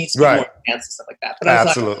nights, so it needs to be more dance and stuff like that. But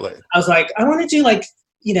absolutely, I was like, I want to do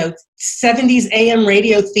 70s AM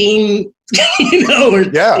radio theme, or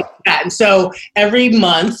that. And so every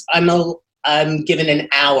month I'm given an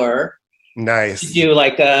hour. Nice. To do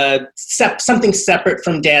something separate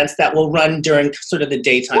from dance that will run during sort of the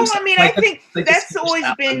daytime. Well, I mean, I think that's always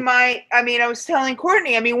been I was telling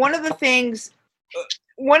Courtney, one of the things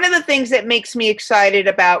that makes me excited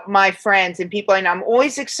about my friends and people I know, I'm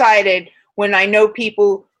always excited when I know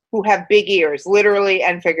people who have big ears, literally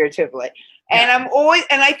and figuratively. And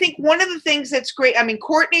I think one of the things that's great,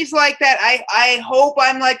 Courtney's like that. I hope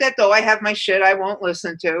I'm like that, though I have my shit I won't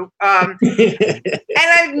listen to. And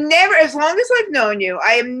I've never, as long as I've known you,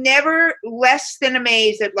 I am never less than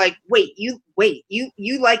amazed at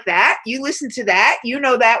you like that? You listen to that? You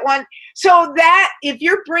know that one? So that, if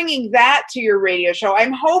you're bringing that to your radio show,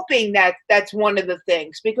 I'm hoping that that's one of the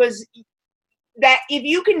things, because that if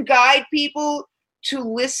you can guide people to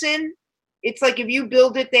listen, it's like if you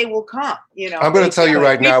build it, they will come. I'm going to tell you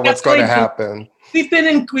right now what's going to happen. We've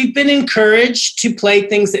been encouraged to play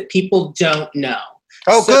things that people don't know.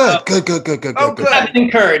 Oh, So, good. I've been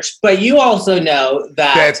encouraged, but you also know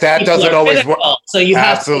that doesn't always work. So you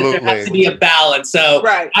have to, there has to be a balance. So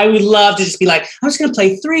I would love to just be like, I'm just going to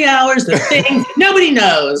play 3 hours, the thing nobody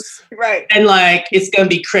knows. Right. And like, it's going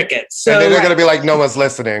to be crickets. So and then they're going to be like, no one's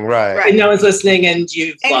listening. Right. And no one's listening. And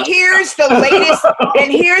you've And here's the latest,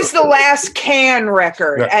 and here's the last Can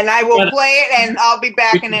record. And I will play it and I'll be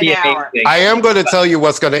back in an hour. I am going to tell you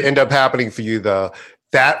what's going to end up happening for you though.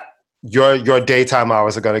 That your daytime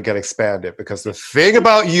hours are going to get expanded, because the thing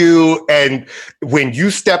about you, and when you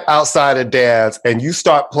step outside of dance and you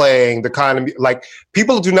start playing the kind of, like,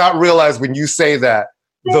 people do not realize when you say that,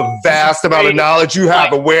 the vast amount of knowledge you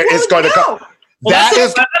have and where it's going to come. Well,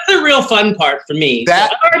 that's the real fun part for me. So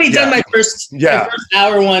I've already done my first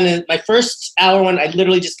hour one. My first hour one, I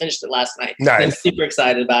literally just finished it last night. Nice. I'm super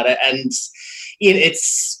excited about it. And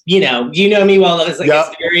it's, you know me well. It's like,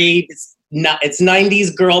 it's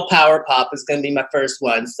 90s girl power pop is going to be my first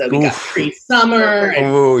one. So we got Free Summer and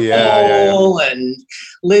Cole and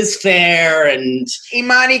Liz Phair and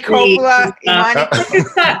Imani Coppola.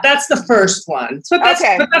 That's the first one. So that's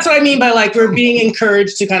what I mean by like we're being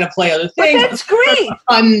encouraged to kind of play other things. But that's great.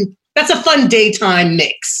 That's a fun daytime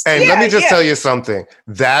mix. And let me just tell you something.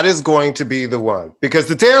 That is going to be the one, because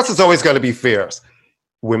the dance is always going to be fierce.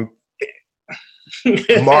 When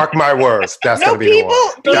mark my words, that's going to be the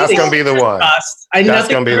one. That's going to be the one. That's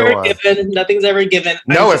going to be the one. Nothing's ever given.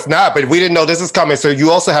 No, it's not. But we didn't know this is coming. So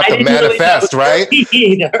you also have to manifest, right?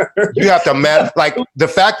 You have to like the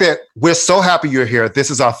fact that we're so happy you're here.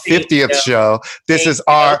 This is our 50th show. This is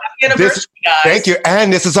our thank you,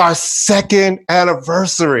 and this is our 2nd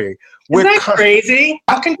anniversary. Isn't that crazy?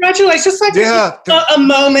 Congratulations. Like a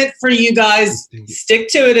moment for you guys.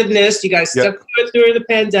 Stick-to-itiveness. You guys stuck to it through the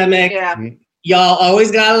pandemic. Yeah. Y'all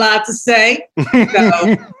always got a lot to say.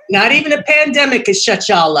 So not even a pandemic can shut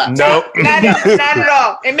y'all up. Nope. Not at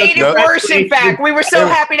all. It made it worse, in fact. We were so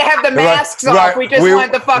happy to have the masks off. We just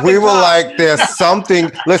wanted the fucking We were like, there's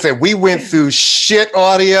something. Listen, we went through shit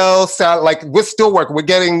audio, sound like we're still working. We're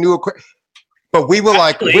getting new equipment. But we were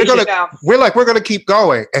like, we're gonna keep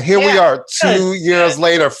going. And here we are 2 years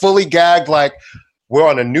later, fully gagged, like we're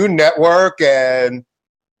on a new network and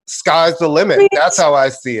sky's the limit. That's how I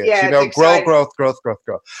see it. Yeah, growth.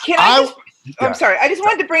 I'm sorry. I just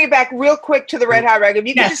wanted to bring it back real quick to the Red Hot record. If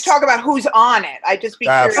you could just talk about who's on it. I'd just be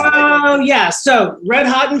curious. Oh, yeah. So Red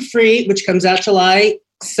Hot and Free, which comes out July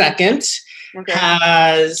 2nd,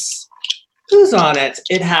 has... Who's on it?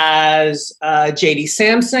 It has JD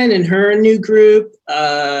Samson and her new group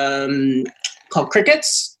called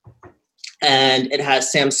Crickets. And it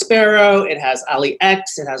has Sam Sparrow. It has Ali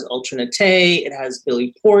X. It has Alternate. It has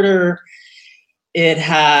Billy Porter. It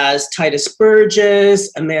has Titus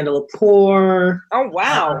Burgess, Amanda Lepore. Oh,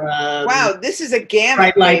 wow. Wow, this is a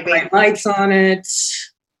gamut, Bright Lights on it.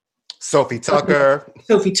 Sophie Tucker,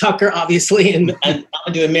 obviously. And I'm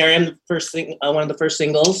doing Miriam, one of the first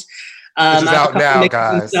singles. Which is out now,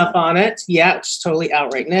 guys. Stuff on it. Yeah, it's totally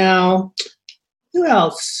out right now. Who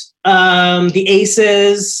else? The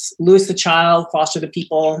Aces, Louis the Child, Foster the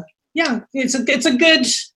People. Yeah, it's a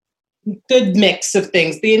good mix of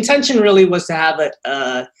things. The intention really was to have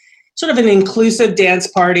a sort of an inclusive dance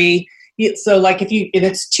party. So like and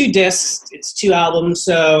it's 2 discs, it's 2 albums.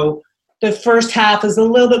 So the first half is a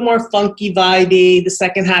little bit more funky vibey. The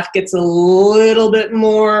second half gets a little bit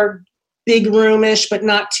more big roomish, but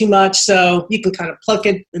not too much. So you can kind of pluck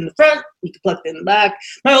it in the front, you can pluck it in the back.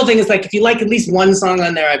 My whole thing is like, if you like at least one song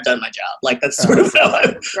on there, I've done my job. Like that's sort of how I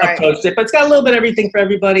approached it. But it's got a little bit of everything for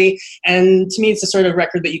everybody. And to me, it's a sort of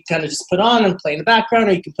record that you kind of just put on and play in the background,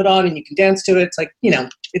 or you can put on and you can dance to it. It's like,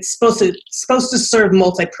 it's supposed to serve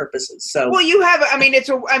multi-purposes. So well, you have. I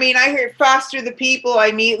hear Foster the People. I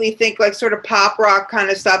immediately think like sort of pop rock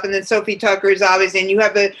kind of stuff, and then Sophie Tucker is obvious, and you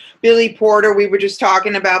have the Billy Porter. We were just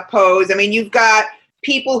talking about Pose. I mean, you've got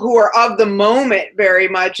people who are of the moment very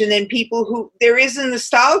much, and then people who there is a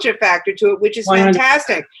nostalgia factor to it, which is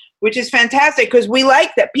fantastic. Which is fantastic because we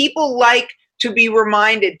like that. People like to be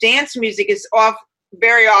reminded. Dance music is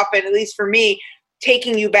very often, at least for me,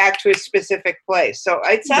 taking you back to a specific place. So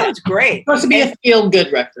it sounds great. It's supposed to be a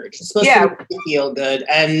feel-good record. It's supposed to feel good.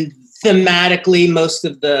 And thematically, most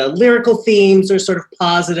of the lyrical themes are sort of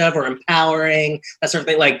positive or empowering, that sort of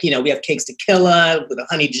thing. Like, we have Cakes to Killa with a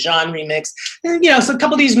Honey Dijon remix. And, so a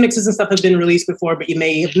couple of these mixes and stuff have been released before, but you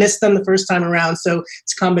may have missed them the first time around. So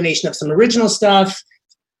it's a combination of some original stuff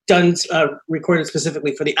done, recorded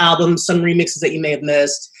specifically for the album, some remixes that you may have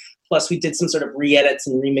missed. Plus, we did some sort of re-edits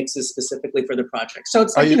and remixes specifically for the project. So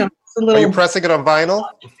it's it's a little. Are you pressing it on vinyl?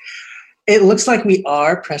 It looks like we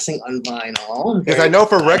are pressing on vinyl. Because I know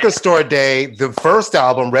for Record Store Day, the first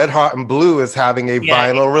album, Red, Hot, and Blue, is having a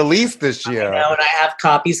vinyl release this year. I know, and I have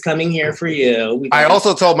copies coming here for you. I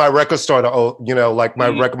also told my record store to, like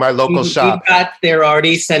my local shop. They're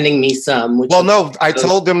already sending me some. I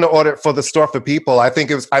told them to order it for the Store for People. I think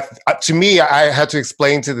it was, to me, I had to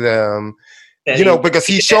explain to them, because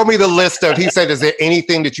he showed me the list of, he said, is there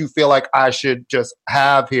anything that you feel like I should just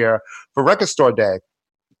have here for Record Store Day?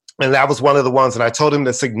 And that was one of the ones. And I told him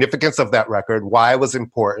the significance of that record, why it was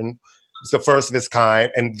important. It's the first of its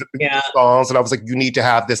kind. And the songs. And I was like, you need to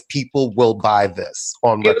have this. People will buy this.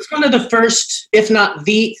 It was one of the first, if not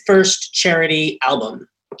the first charity album.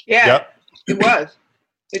 Yeah, It was.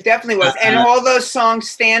 It definitely was. And all those songs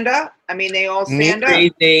stand up. I mean, they all stand up.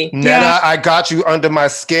 Netta, I Got You Under My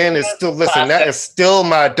Skin is still, listen, that is still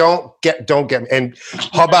my don't get me. And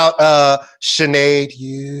how about Sinead?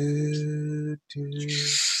 You do.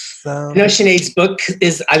 Sinead's book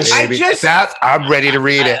is. I'm ready to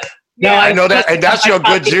read it. No, I know that, and that's your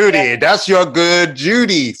good Judy. That's your good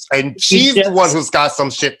Judy, and she's the one who's got some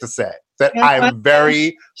shit to say that I'm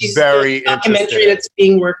very, very interested. Documentary that's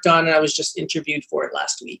being worked on, and I was just interviewed for it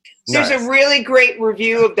last week. There's a really great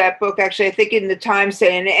review of that book, actually. I think in the Times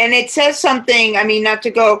today, and it says something. I mean, not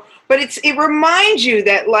to go. But it reminds you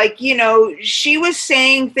that, she was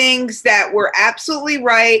saying things that were absolutely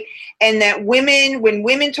right, and that when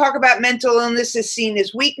women talk about mental illness, is seen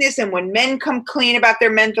as weakness, and when men come clean about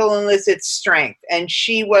their mental illness, it's strength. And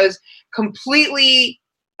she was completely.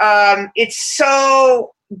 It's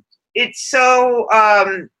so.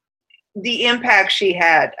 The impact she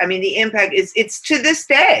had. I mean, the impact it's to this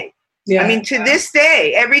day. Yeah. I mean, to this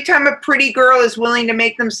day, every time a pretty girl is willing to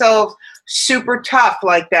make themselves super tough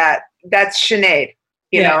like that, that's Sinead.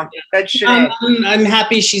 That's Sinead. I'm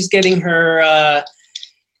happy she's getting her,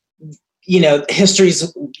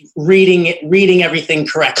 history's reading everything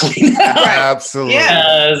correctly now. Right.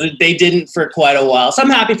 Absolutely. They didn't for quite a while. So I'm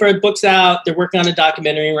happy for her. Book's out. They're working on a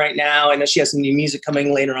documentary right now. I know she has some new music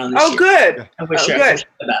coming later on this year. Good. Good.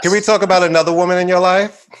 Can we talk about another woman in your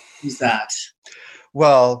life? Who's that?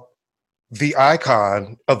 Well, the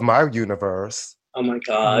icon of my universe. Oh my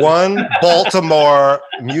God. One Baltimore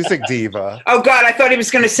music diva. Oh God, I thought he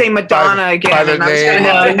was going to say Madonna again.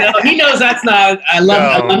 No, he knows that's not. I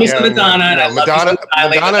love me some Madonna. No,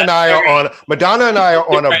 Madonna and I are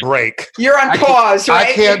on a break. You're on pause, right?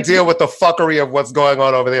 I can't deal with the fuckery of what's going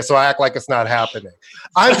on over there, so I act like it's not happening.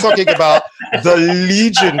 I'm talking about the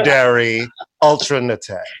legendary Ultra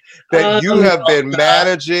Naté that you have been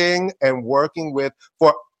managing and working with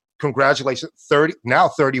for. Congratulations,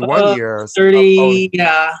 31 years.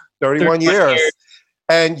 31 years.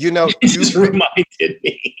 And you just reminded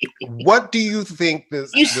me. What do you think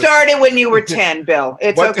You started when you were 10, Bill.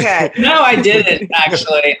 It's okay. No, I didn't,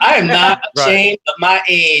 actually. I am not ashamed of my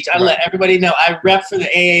age. I let everybody know. I rep for the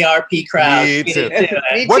AARP crowd. Me too. Me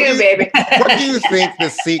too, baby. What do you think the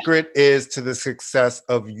secret is to the success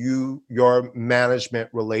of your management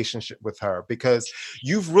relationship with her? Because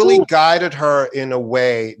you've really guided her in a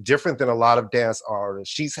way different than a lot of dance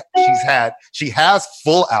artists. She has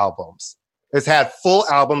full albums. Has had full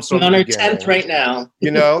albums from on the her beginning. 10th right now.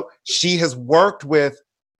 She has worked with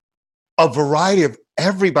a variety of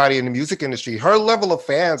everybody in the music industry. Her level of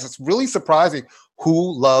fans, it's really surprising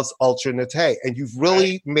who loves Ultra Naté. And you've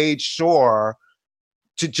really made sure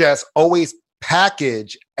to just always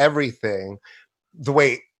package everything the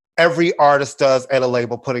way every artist does at a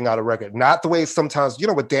label putting out a record. Not the way sometimes,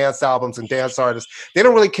 with dance albums and dance artists, they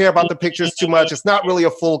don't really care about the pictures too much. It's not really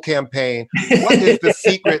a full campaign. What is the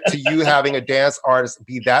secret to you having a dance artist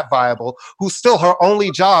be that viable, who still, her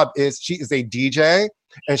only job is she is a DJ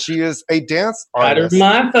and she is a dance artist? Better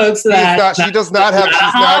remind folks that.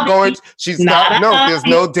 There's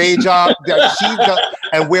no day job.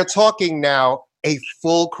 And we're talking now a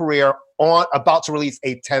full career about to release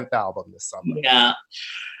a 10th album this summer. Yeah.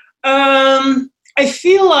 I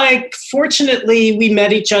feel like, fortunately, we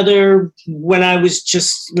met each other when I was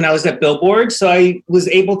at Billboard. So I was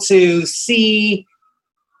able to see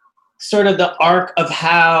sort of the arc of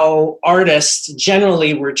how artists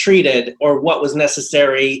generally were treated, or what was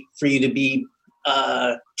necessary for you to be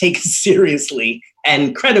taken seriously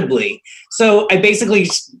and credibly. So I basically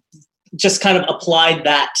just kind of applied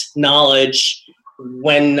that knowledge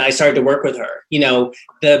when I started to work with her.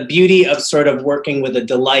 The beauty of sort of working with a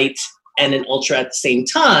Delight and an Ultra at the same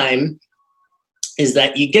time is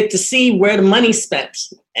that you get to see where the money's spent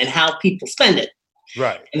and how people spend it.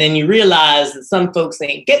 Right. And then you realize that some folks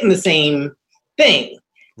ain't getting the same thing.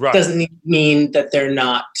 Right. Doesn't mean that they're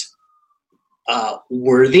not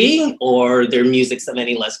worthy or their music's of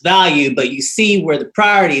any less value, but you see where the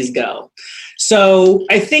priorities go. So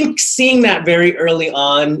I think seeing that very early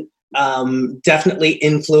on definitely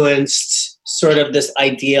influenced sort of this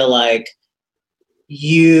idea like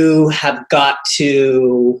you have got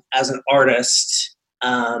to, as an artist,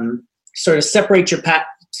 sort of separate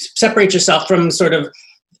yourself from sort of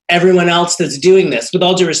everyone else that's doing this. With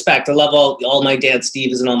all due respect, I love all my dance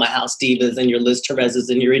divas and all my house divas and your Liz Terez's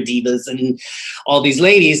and your Adivas and all these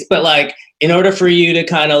ladies. But like, in order for you to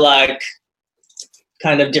kind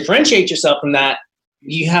of differentiate yourself from that,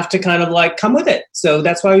 you have to kind of like come with it. So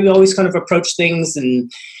that's why we always kind of approach things.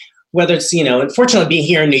 And whether it's, unfortunately being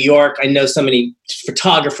here in New York, I know so many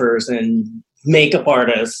photographers and makeup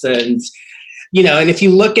artists and, and if you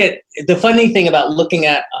look at the funny thing about looking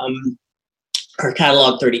at, her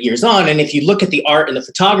catalog 30 years on, and if you look at the art and the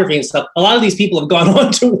photography and stuff, a lot of these people have gone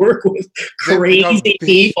on to work with crazy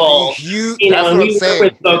people. And we work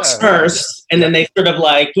with folks first, and then they sort of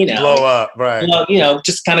like blow up, right?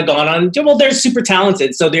 Just kind of gone on. Well, they're super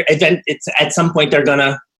talented, so it's at some point they're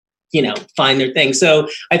gonna find their thing. So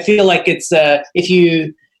I feel like it's if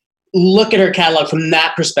you look at her catalog from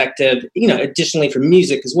that perspective, additionally from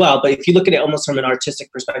music as well, but if you look at it almost from an artistic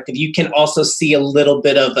perspective, you can also see a little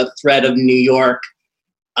bit of a thread of New York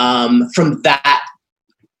from that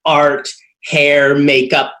art, hair,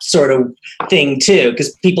 makeup sort of thing too,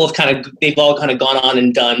 because people have they've all kind of gone on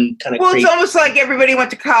and done kind of it's almost like everybody went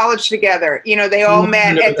to college together. They all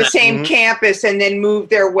met at the same campus and then moved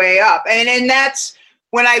their way up. And that's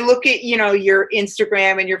when I look at, your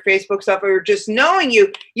Instagram and your Facebook stuff, or just knowing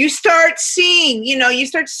you start seeing,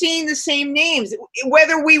 the same names,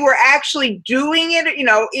 whether we were actually doing it,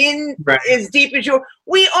 in right. As deep as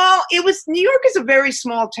New York is a very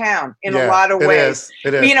small town in a lot of ways.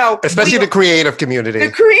 It is. Especially the creative community.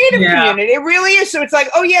 The creative community. It really is. So it's like,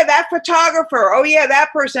 oh yeah, that photographer. Oh yeah, that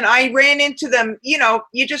person. I ran into them.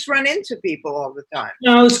 You just run into people all the time.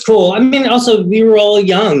 No, it's cool. I mean, also we were all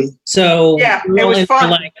young. So yeah, it was fun.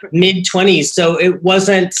 Like mid-20s. So it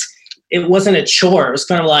wasn't a chore. It was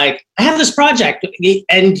kind of like, I have this project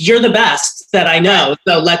and you're the best that I know.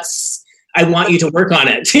 So I want you to work on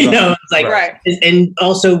it. It's like, right. And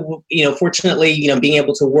also, fortunately, being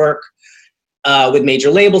able to work with major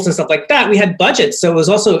labels and stuff like that, we had budgets. So it was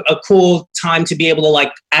also a cool time to be able to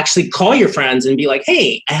like actually call your friends and be like,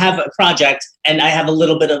 hey, I have a project and I have a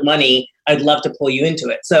little bit of money. I'd love to pull you into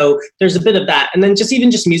it. So there's a bit of that. And then just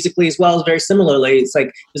musically as well, very similarly, it's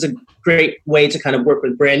like, there's a great way to kind of work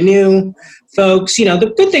with brand new folks.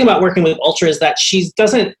 The good thing about working with Ultra is that she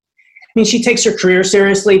takes her career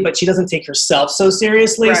seriously, but she doesn't take herself so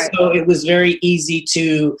seriously. Right. So it was very easy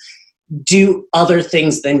to do other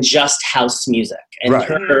things than just house music. And right.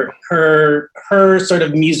 her sort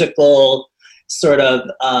of musical sort of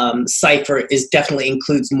cipher definitely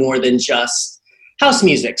includes more than just house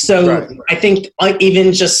music. So right. I think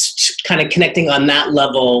even just kind of connecting on that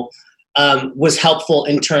level was helpful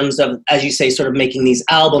in terms of, as you say, sort of making these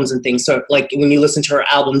albums and things. So like when you listen to her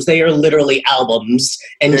albums, they are literally albums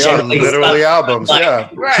and generally literally albums,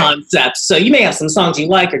 like concepts. So you may have some songs you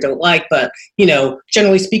like or don't like, but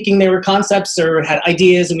generally speaking, they were concepts or had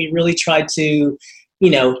ideas, and we really tried to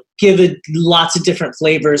give it lots of different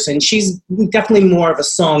flavors. And she's definitely more of a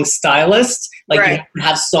song stylist. Like right. You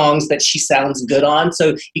have songs that she sounds good on.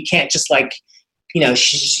 So you can't just like,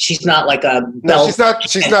 she's not like a no, she's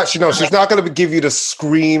not going to give you the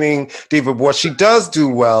screaming diva. What she does do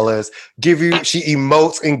well is she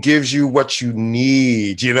emotes and gives you what you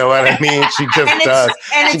need. You know what I mean? She just does.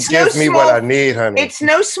 She gives me what I need, honey. It's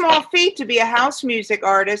no small feat to be a house music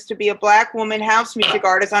artist, to be a Black woman house music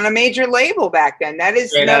artist on a major label back then. That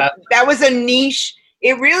was a niche.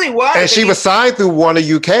 It really was. And she was signed through Warner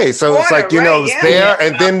UK. So it's like, it was there.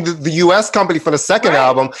 And then the US company for the second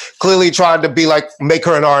album clearly tried to be like, make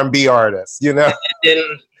her an R&B artist,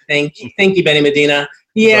 Thank you, Benny Medina.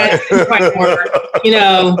 Yeah. Right.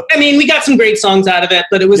 We got some great songs out of it,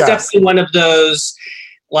 but it was definitely one of those,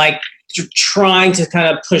 like, trying to kind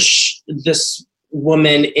of push this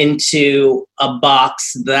woman into a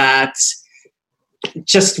box that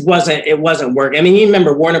it wasn't working. I mean, you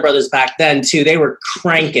remember Warner Brothers back then too, they were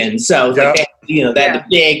cranking. So the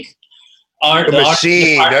big art, the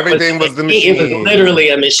machine, everything was the machine. It was literally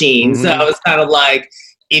a machine. Mm-hmm. So it's kind of like,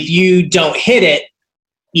 if you don't hit it,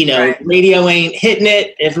 radio ain't hitting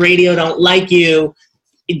it. If radio don't like you,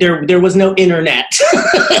 there was no internet.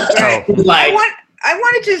 Like, I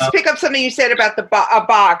wanted to just pick up something you said about a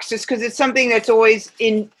box, just because it's something that's always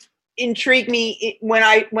intrigued me when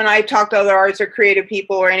I talk to other artists or creative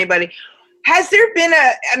people or anybody. Has there been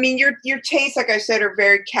your tastes, like I said, are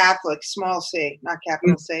very Catholic, small C, not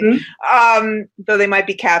capital C. Though they might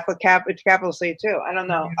be Catholic, capital C too. I don't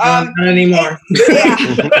know. Not anymore.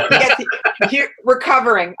 Yeah,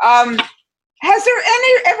 recovering. Has there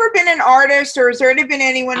ever been an artist, or has there ever been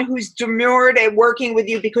anyone who's demurred at working with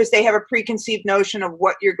you because they have a preconceived notion of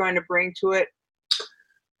what you're going to bring to it?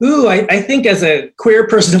 Ooh, I think as a queer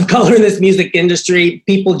person of color in this music industry,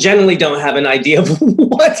 people generally don't have an idea of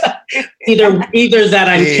what either that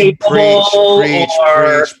I'm capable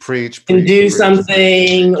or can do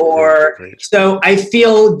something, or so I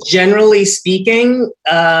feel. Generally speaking,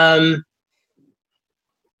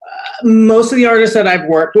 most of the artists that I've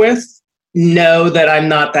worked with know that I'm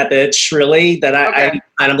not that bitch, really. That I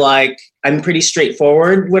kind of like. I'm pretty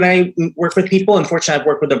straightforward when I work with people. Unfortunately, I've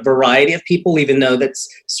worked with a variety of people, even though that's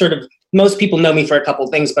sort of, most people know me for a couple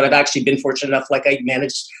of things, but I've actually been fortunate enough, like I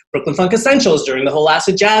managed Brooklyn Funk Essentials during the whole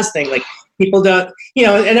acid jazz thing. Like people don't,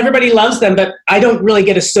 and everybody loves them, but I don't really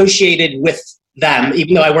get associated with them,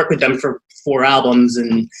 even though I work with them for 4 albums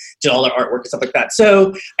and did all their artwork and stuff like that.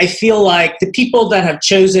 So I feel like the people that have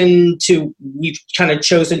we've kind of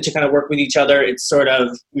chosen to kind of work with each other,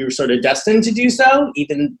 we were sort of destined to do so,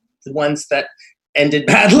 even the ones that ended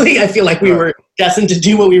badly. I feel like we were destined to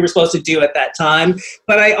do what we were supposed to do at that time.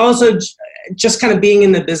 But I also, just kind of being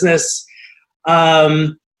in the business,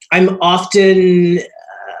 I'm often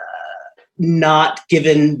not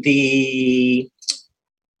given the,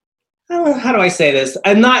 how do I say this?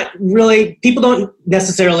 I'm not really, people don't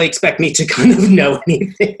necessarily expect me to kind of know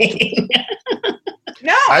anything.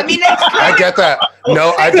 No, I get that.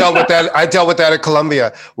 No, I dealt with that at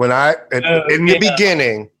Columbia when in the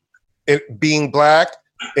beginning. Being black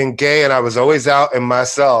and gay, and I was always out in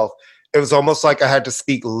myself, it was almost like I had to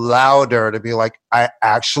speak louder to be like, I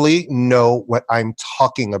actually know what I'm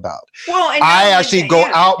talking about. Well, I actually go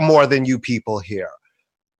out more than you people here.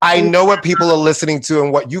 I know what people are listening to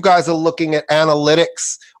and what you guys are looking at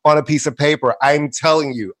analytics on a piece of paper. I'm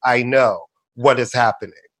telling you, I know what is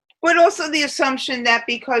happening. But also the assumption that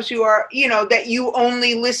because you are, that you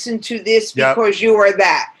only listen to this because you are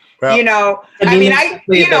that. Well, that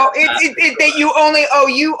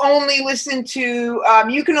you only listen to,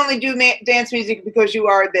 you can only do dance music because you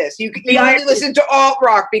are this. You only listen to alt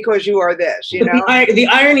rock because you are this, The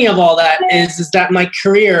irony of all that is that my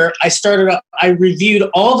career, I reviewed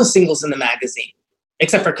all the singles in the magazine,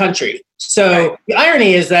 except for country. So the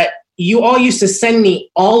irony is that you all used to send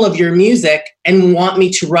me all of your music and want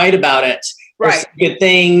me to write about it. Right. Or good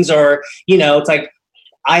things, or, it's like,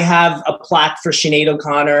 I have a plaque for Sinead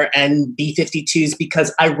O'Connor and B-52s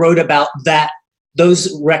because I wrote about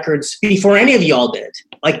those records before any of y'all did.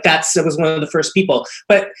 Like it was one of the first people.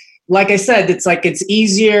 But like I said, it's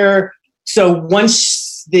easier. So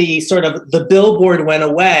once the billboard went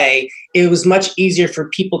away, it was much easier for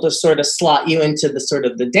people to sort of slot you into the sort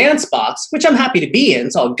of the dance box, which I'm happy to be in.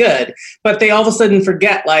 It's all good. But they all of a sudden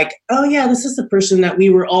forget, like, oh yeah, this is the person that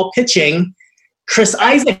we were all pitching Chris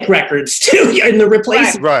Isaak records too, and the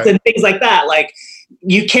replacements and things like that. Like,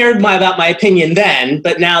 you cared about my opinion then,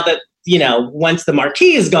 but now that, once the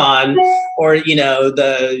marquee is gone, or,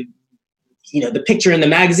 the picture in the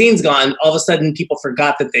magazine's gone, all of a sudden people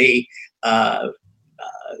forgot that they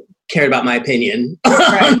cared about my opinion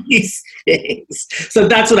on these things. So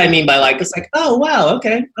that's what I mean by it's like, oh, wow,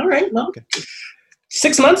 okay, all right, well. Okay.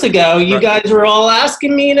 6 months ago, you guys were all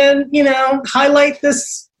asking me to, highlight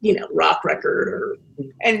this, rock record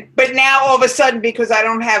but now all of a sudden, because I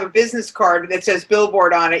don't have a business card that says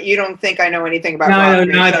Billboard on it, you don't think I know anything about rock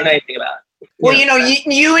music. No, I don't know anything about it. Well,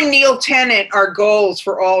 you and Neil Tennant are goals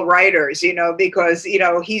for all writers, because,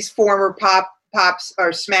 he's former pops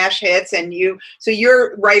or smash hits, and so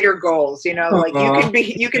you're writer goals, you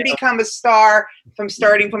can become a star from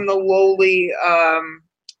starting from the lowly,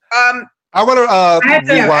 I want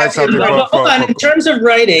to rewind something. Hold on. In terms of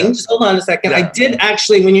writing, just hold on a second. I did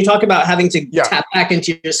actually, when you talk about having to tap back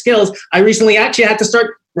into your skills, I recently actually had to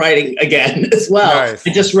start writing again as well. Nice.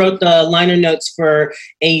 I just wrote the liner notes for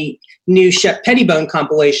a new Shep Pettibone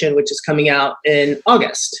compilation, which is coming out in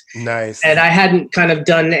August. Nice. And I hadn't kind of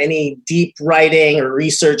done any deep writing or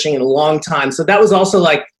researching in a long time. So that was also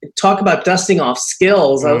like, talk about dusting off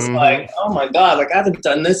skills. I was like, oh my God, I haven't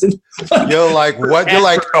done this. You're like, what? You're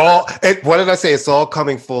like, what did I say? It's all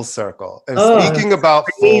coming full circle. And speaking about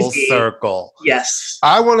full circle. Yes.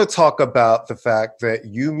 I want to talk about the fact that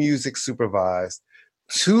you music supervised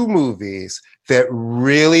 2 movies that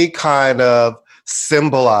really kind of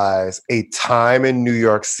symbolize a time in New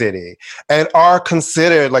York City and are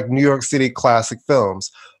considered like New York City classic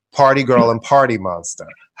films, Party Girl and Party Monster.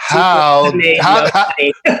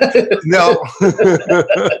 No.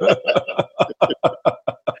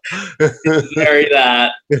 Marry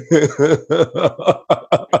that.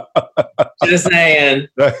 Just saying.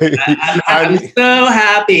 I'm so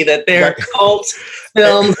happy that they're cult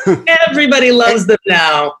films. Everybody loves them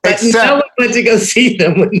now. But no one went to go see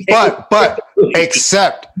them. When but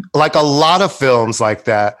except like a lot of films like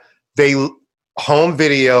that, they home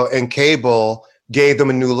video and cable gave them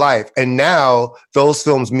a new life. And now those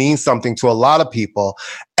films mean something to a lot of people,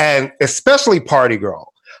 and especially Party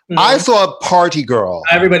Girl. Mm-hmm. I saw Party Girl.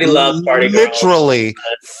 Everybody loves Party Girl. Literally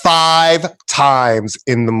 5 times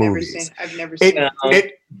in the movies. I've never seen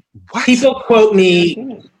it. People quote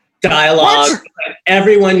me dialogue.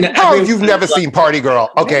 Everyone. How have you never seen Party Girl?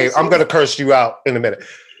 Okay, I'm going to curse you out in a minute.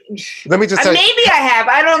 Let me just say. Maybe I have.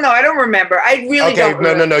 I don't know. I don't remember. I really don't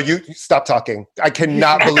remember. No. You stop talking. I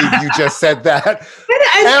cannot believe you just said that.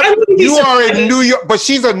 You are in New York, but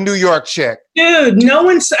she's a New York chick. Dude, no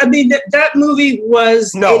one's. I mean, that movie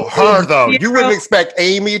was. No, her though. You wouldn't expect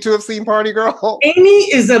Amy to have seen Party Girl. Amy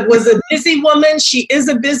was a busy woman. She is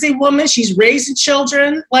a busy woman. She's raising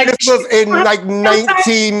children. Like this was in like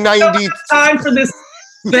 1990. Time for this.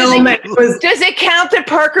 Film. Does it count that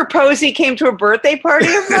Parker Posey came to a birthday party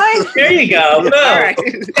of mine? There you go. No. Right.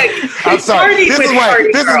 I'm sorry. This is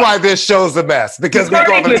why this show's a mess, because we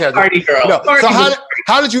go on a tangent. Party Girl. No. So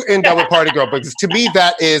how did you end up with Party Girl? Because to me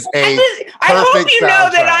that is a I hope you know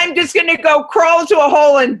soundtrack. that I'm just going to go crawl into a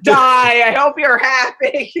hole and die. I hope you're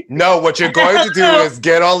happy. No, what you're going to do is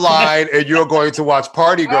get online and you're going to watch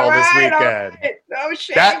Party Girl this weekend. No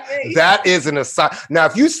shame. That is an aside. Now,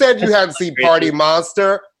 if you said you hadn't seen Party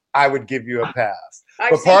Monster, I would give you a pass.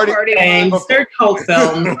 I've seen Party Monster. They're cult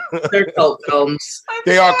films. They're cult films.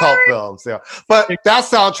 They are cult films. Yeah. But that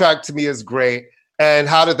soundtrack to me is great. And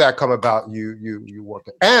how did that come about? You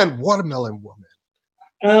working and Watermelon Woman.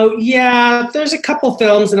 Oh yeah, there's a couple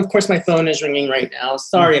films, and of course my phone is ringing right now.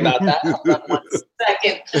 Sorry about that. Hold on 1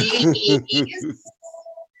 second, please.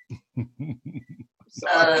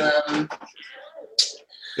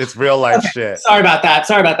 It's real life shit. Sorry about that.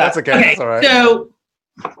 That's okay. That's all right. So,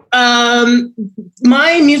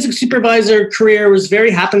 my music supervisor career was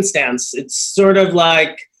very happenstance. It's sort of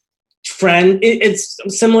like it's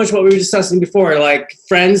similar to what we were discussing before, like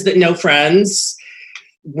friends that know friends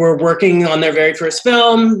were working on their very first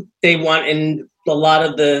film. And a lot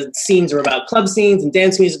of the scenes were about club scenes and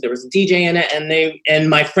dance music. There was a DJ in it, and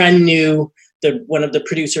my friend knew one of the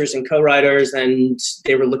producers and co-writers, and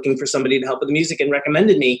they were looking for somebody to help with the music and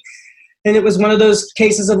recommended me. And it was one of those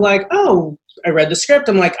cases of like, oh, I read the script.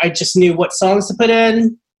 I'm like, I just knew what songs to put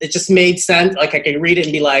in. It just made sense. Like I could read it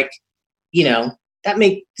and be like,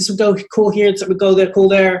 this would go cool here. This would go there, cool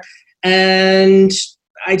there. And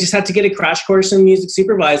I just had to get a crash course in music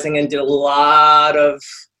supervising and did a lot of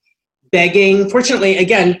begging. Fortunately,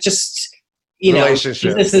 again, just,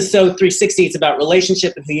 this is so 360. It's about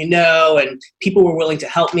relationship and who you know, and people were willing to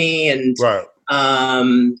help me. And, right.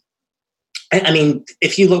 I mean,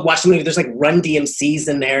 if you watch the movie, there's like Run DMC's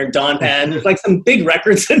in there, Dawn Penn, there's like some big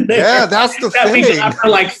records in there. Yeah, that's the thing. We got for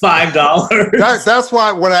like $5. That's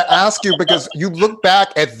why when I ask you, because you look back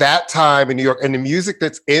at that time in New York and the music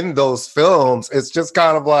that's in those films, it's just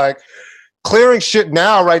kind of like clearing shit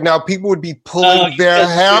now. Right now, people would be pulling their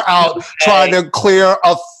hair out trying to clear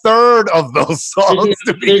a third of those songs.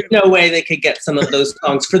 There's no way they could get some of those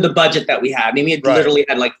songs for the budget that we had. I mean, we literally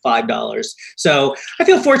had like $5. So I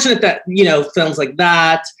feel fortunate that, films like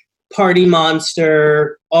that, Party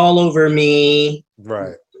Monster, All Over Me,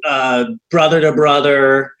 right? Brother to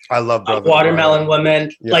Brother. I love Brother Watermelon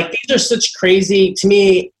Woman. Yeah. Like these are such crazy, to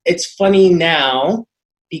me, it's funny now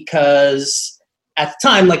because at the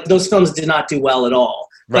time, like those films did not do well at all.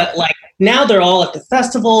 Right. But like now they're all at the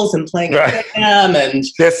festivals and playing at them, and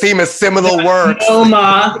their theme is seminal works.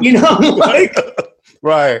 Like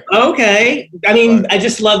right. Okay. I mean, I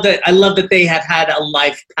just love that. I love that they have had a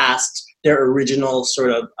life past their original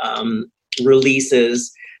sort of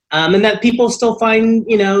releases, and that people still find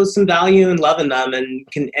some value and love in them,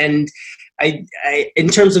 and I, in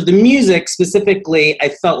terms of the music specifically, I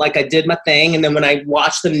felt like I did my thing. And then when I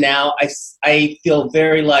watch them now, I feel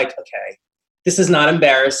very like, okay, this is not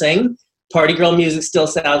embarrassing. Party Girl music still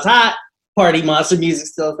sounds hot. Party Monster music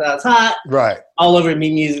still sounds hot. Right. All Over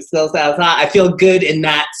Me music still sounds hot. I feel good in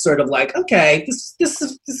that sort of like, okay, this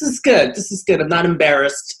is good. This is good. I'm not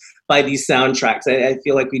embarrassed by these soundtracks. I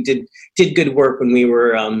feel like we did good work when we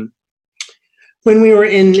were in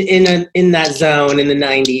that zone in the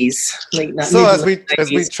 90s. So as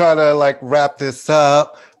we try to like wrap this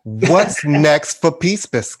up, what's next for Peace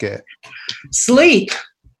Biscuit? Sleep.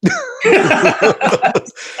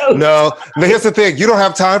 No, here's the thing. You don't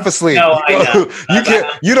have time for sleep. No, I know.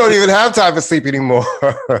 You don't even have time for sleep anymore.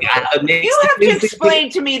 You have to explain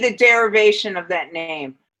to me the derivation of that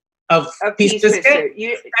name. Of Peace Biscuit?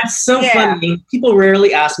 That's so funny. People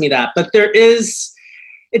rarely ask me that, but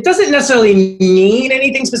it doesn't necessarily mean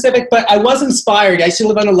anything specific, but I was inspired. I used to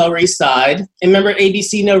live on the Lower East Side. And remember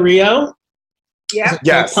ABC No Rio? Yeah.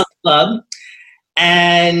 Yes. Punk club.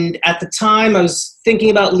 And at the time, I was thinking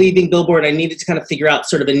about leaving Billboard. I needed to kind of figure out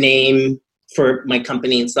sort of a name for my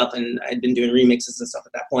company and stuff. And I'd been doing remixes and stuff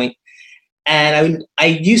at that point. And I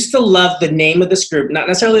used to love the name of this group, not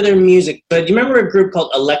necessarily their music, but you remember a group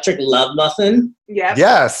called Electric Love Muffin? Yeah.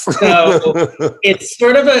 Yes. So it's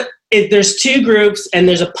sort of there's two groups, and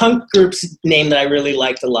there's a punk group's name that I really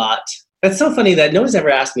liked a lot. That's so funny that no one's ever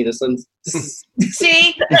asked me this one.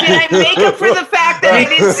 See, did I make up for the fact that I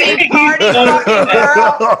didn't say party fucking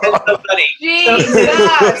girl? That's so funny.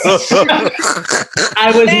 Jesus.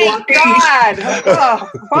 I was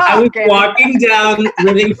walking down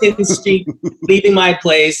Rivington Street, leaving my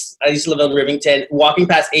place. I used to live on Rivington, walking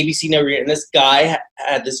past ABC No Rio, and this guy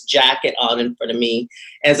had this jacket on in front of me.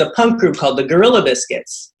 And it's a punk group called the Gorilla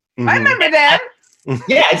Biscuits. Mm-hmm. I remember that.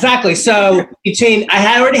 Yeah, exactly. So I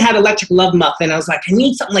had already had Electric Love Muffin. I was like, I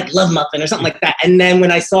need something like Love Muffin or something like that. And then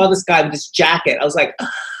when I saw this guy with this jacket, I was like,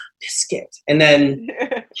 Biscuit. And then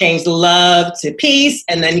changed love to peace.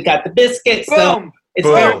 And then you got the biscuit. Boom. So it's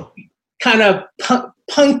very kind of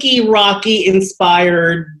punky, rocky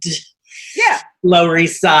inspired. Yeah. Lower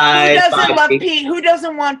East Side. Who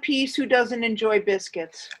doesn't want peace? Who doesn't enjoy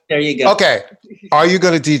biscuits? There you go. Okay. Are you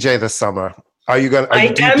going to DJ this summer? Do you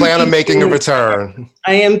plan on making a return?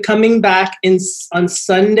 I am coming back on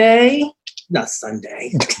Sunday. Not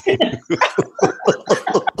Sunday.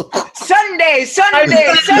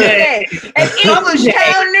 Sunday. At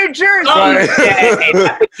Englishtown, New Jersey.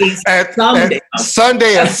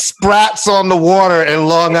 Sunday at Sprat's on the Water in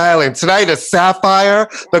Long Island. Tonight is Sapphire,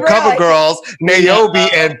 the Cover Girls, Niobe,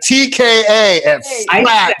 and TKA at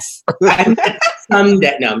Sprat's.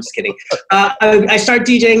 Someday. No, I'm just kidding. I start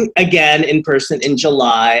DJing again in person in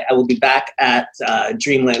July. I will be back at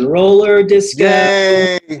Dreamland Roller Disco.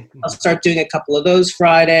 Yay. I'll start doing a couple of those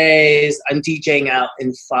Fridays. I'm DJing out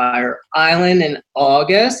in Fire Island in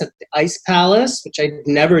August at the Ice Palace, which I've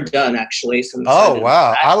never done actually. So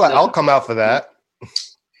wow! I'll come out for that.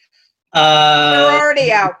 They're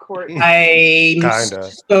already out, Courtney. I'm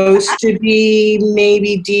supposed to be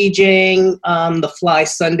maybe DJing the Fly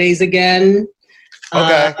Sundays again.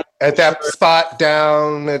 Okay, at that spot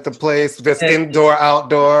down at the place that's indoor,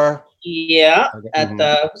 outdoor. Yeah, at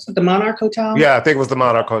the Monarch Hotel. Yeah, I think it was the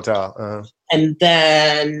Monarch Hotel. And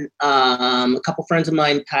then a couple friends of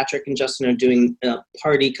mine, Patrick and Justin, are doing a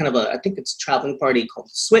party, I think it's a traveling party called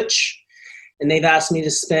Switch. And they've asked me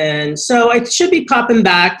to spin. So I should be popping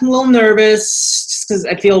back. I'm a little nervous just because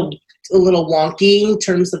I feel a little wonky in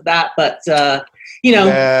terms of that. But,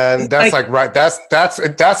 And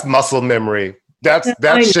that's muscle memory. That's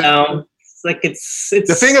shit. Know. It's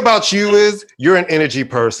the thing about you is you're an energy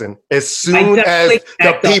person. As soon as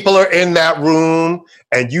the people are in that room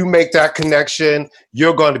and you make that connection,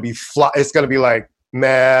 you're going to be it's going to be like,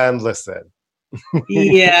 man, listen.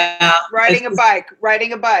 Yeah. Riding a bike.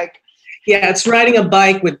 Yeah, it's riding a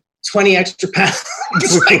bike with 20 extra pounds.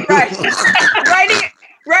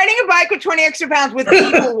 Riding a bike with 20 extra pounds with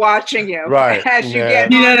people watching you. Right. As you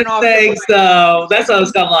get on and off the so that's what I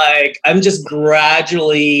was kind of like. I'm just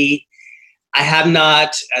gradually, I have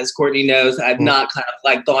not, as Courtney knows, I've not kind of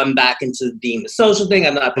like gone back into being the social thing.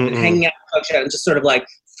 I've not been hanging out with folks yet. I'm just sort of like,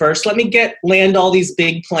 first, let me land all these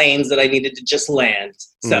big planes that I needed to just land.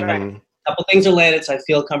 So a couple things are landed, so I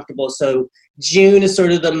feel comfortable. So June is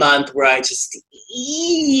sort of the month where I just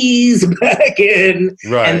ease back in,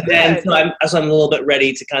 and then so I'm a little bit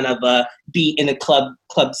ready to kind of be in the club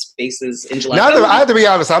spaces in July. I have to be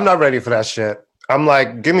honest, I'm not ready for that shit. I'm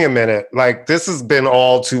like, give me a minute. Like, this has been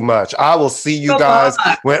all too much. I will see you guys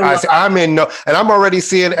when I'm in. And I'm already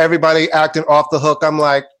seeing everybody acting off the hook. I'm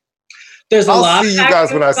like, I'll see you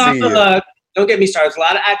guys when I see you. Don't get me started. There's a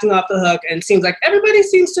lot of acting off the hook, and it seems like everybody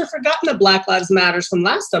seems to have forgotten the Black Lives Matters from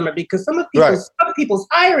last summer because some of people's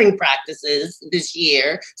hiring practices this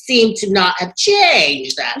year seem to not have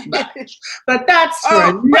changed that much. But that's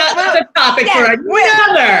another topic for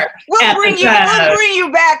another. We'll bring you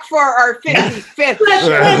back for our 55th. We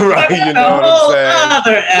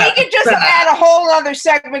could just add a whole other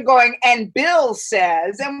segment going, and Bill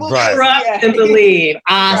says, and we'll trust and believe.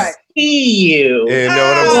 I you. You know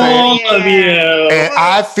what I'm saying? All of you. And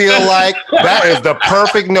I feel like that is the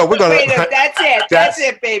perfect note. We're gonna. That's it. That's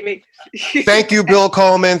it, baby. Thank you, Bill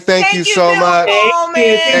Coleman. Thank you so much.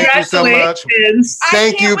 Thank you so much.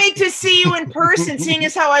 I can't wait to see you in person, seeing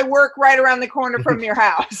as how I work right around the corner from your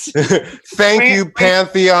house. Thank you,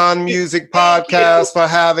 Pantheon Music Podcast, for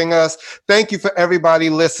having us. Thank you for everybody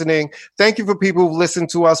listening. Thank you for people who've listened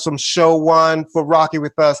to us from show one, for rocking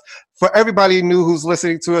with us. For everybody new who's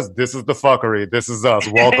listening to us, this is the fuckery. This is us.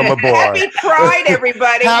 Welcome aboard. Happy Pride,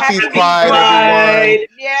 everybody. Happy Pride, everyone.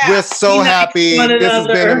 Yeah. We're so happy. This has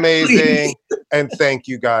been amazing. Please. And thank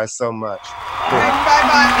you guys so much.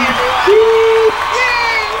 Bye-bye, everyone. Yay.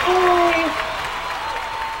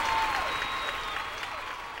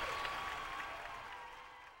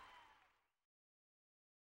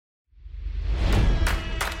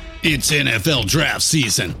 It's NFL draft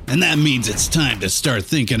season, and that means it's time to start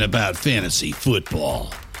thinking about fantasy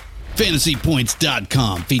football.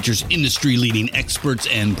 FantasyPoints.com features industry-leading experts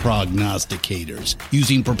and prognosticators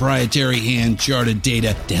using proprietary hand-charted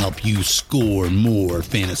data to help you score more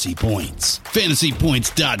fantasy points.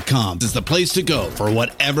 FantasyPoints.com is the place to go for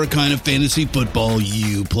whatever kind of fantasy football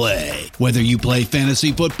you play. Whether you play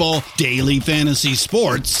fantasy football, daily fantasy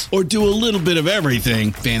sports, or do a little bit of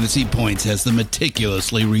everything, Fantasy Points has the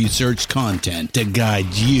meticulously researched content to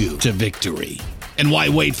guide you to victory. And why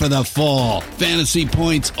wait for the fall? Fantasy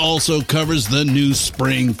Points also covers the new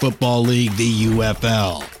spring football league, the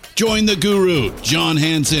UFL. Join the guru, John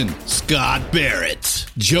Hansen, Scott Barrett,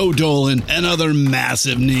 Joe Dolan, and other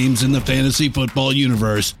massive names in the fantasy football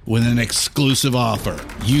universe with an exclusive offer.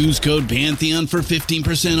 Use code Pantheon for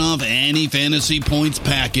 15% off any Fantasy Points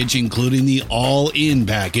package, including the all-in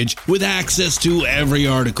package, with access to every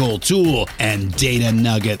article, tool, and data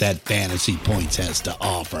nugget that Fantasy Points has to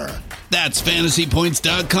offer. That's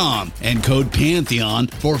FantasyPoints.com and code Pantheon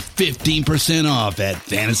for 15% off at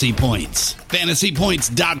Fantasy Points.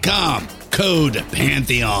 FantasyPoints.com, code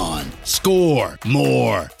Pantheon. Score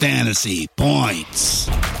more fantasy points.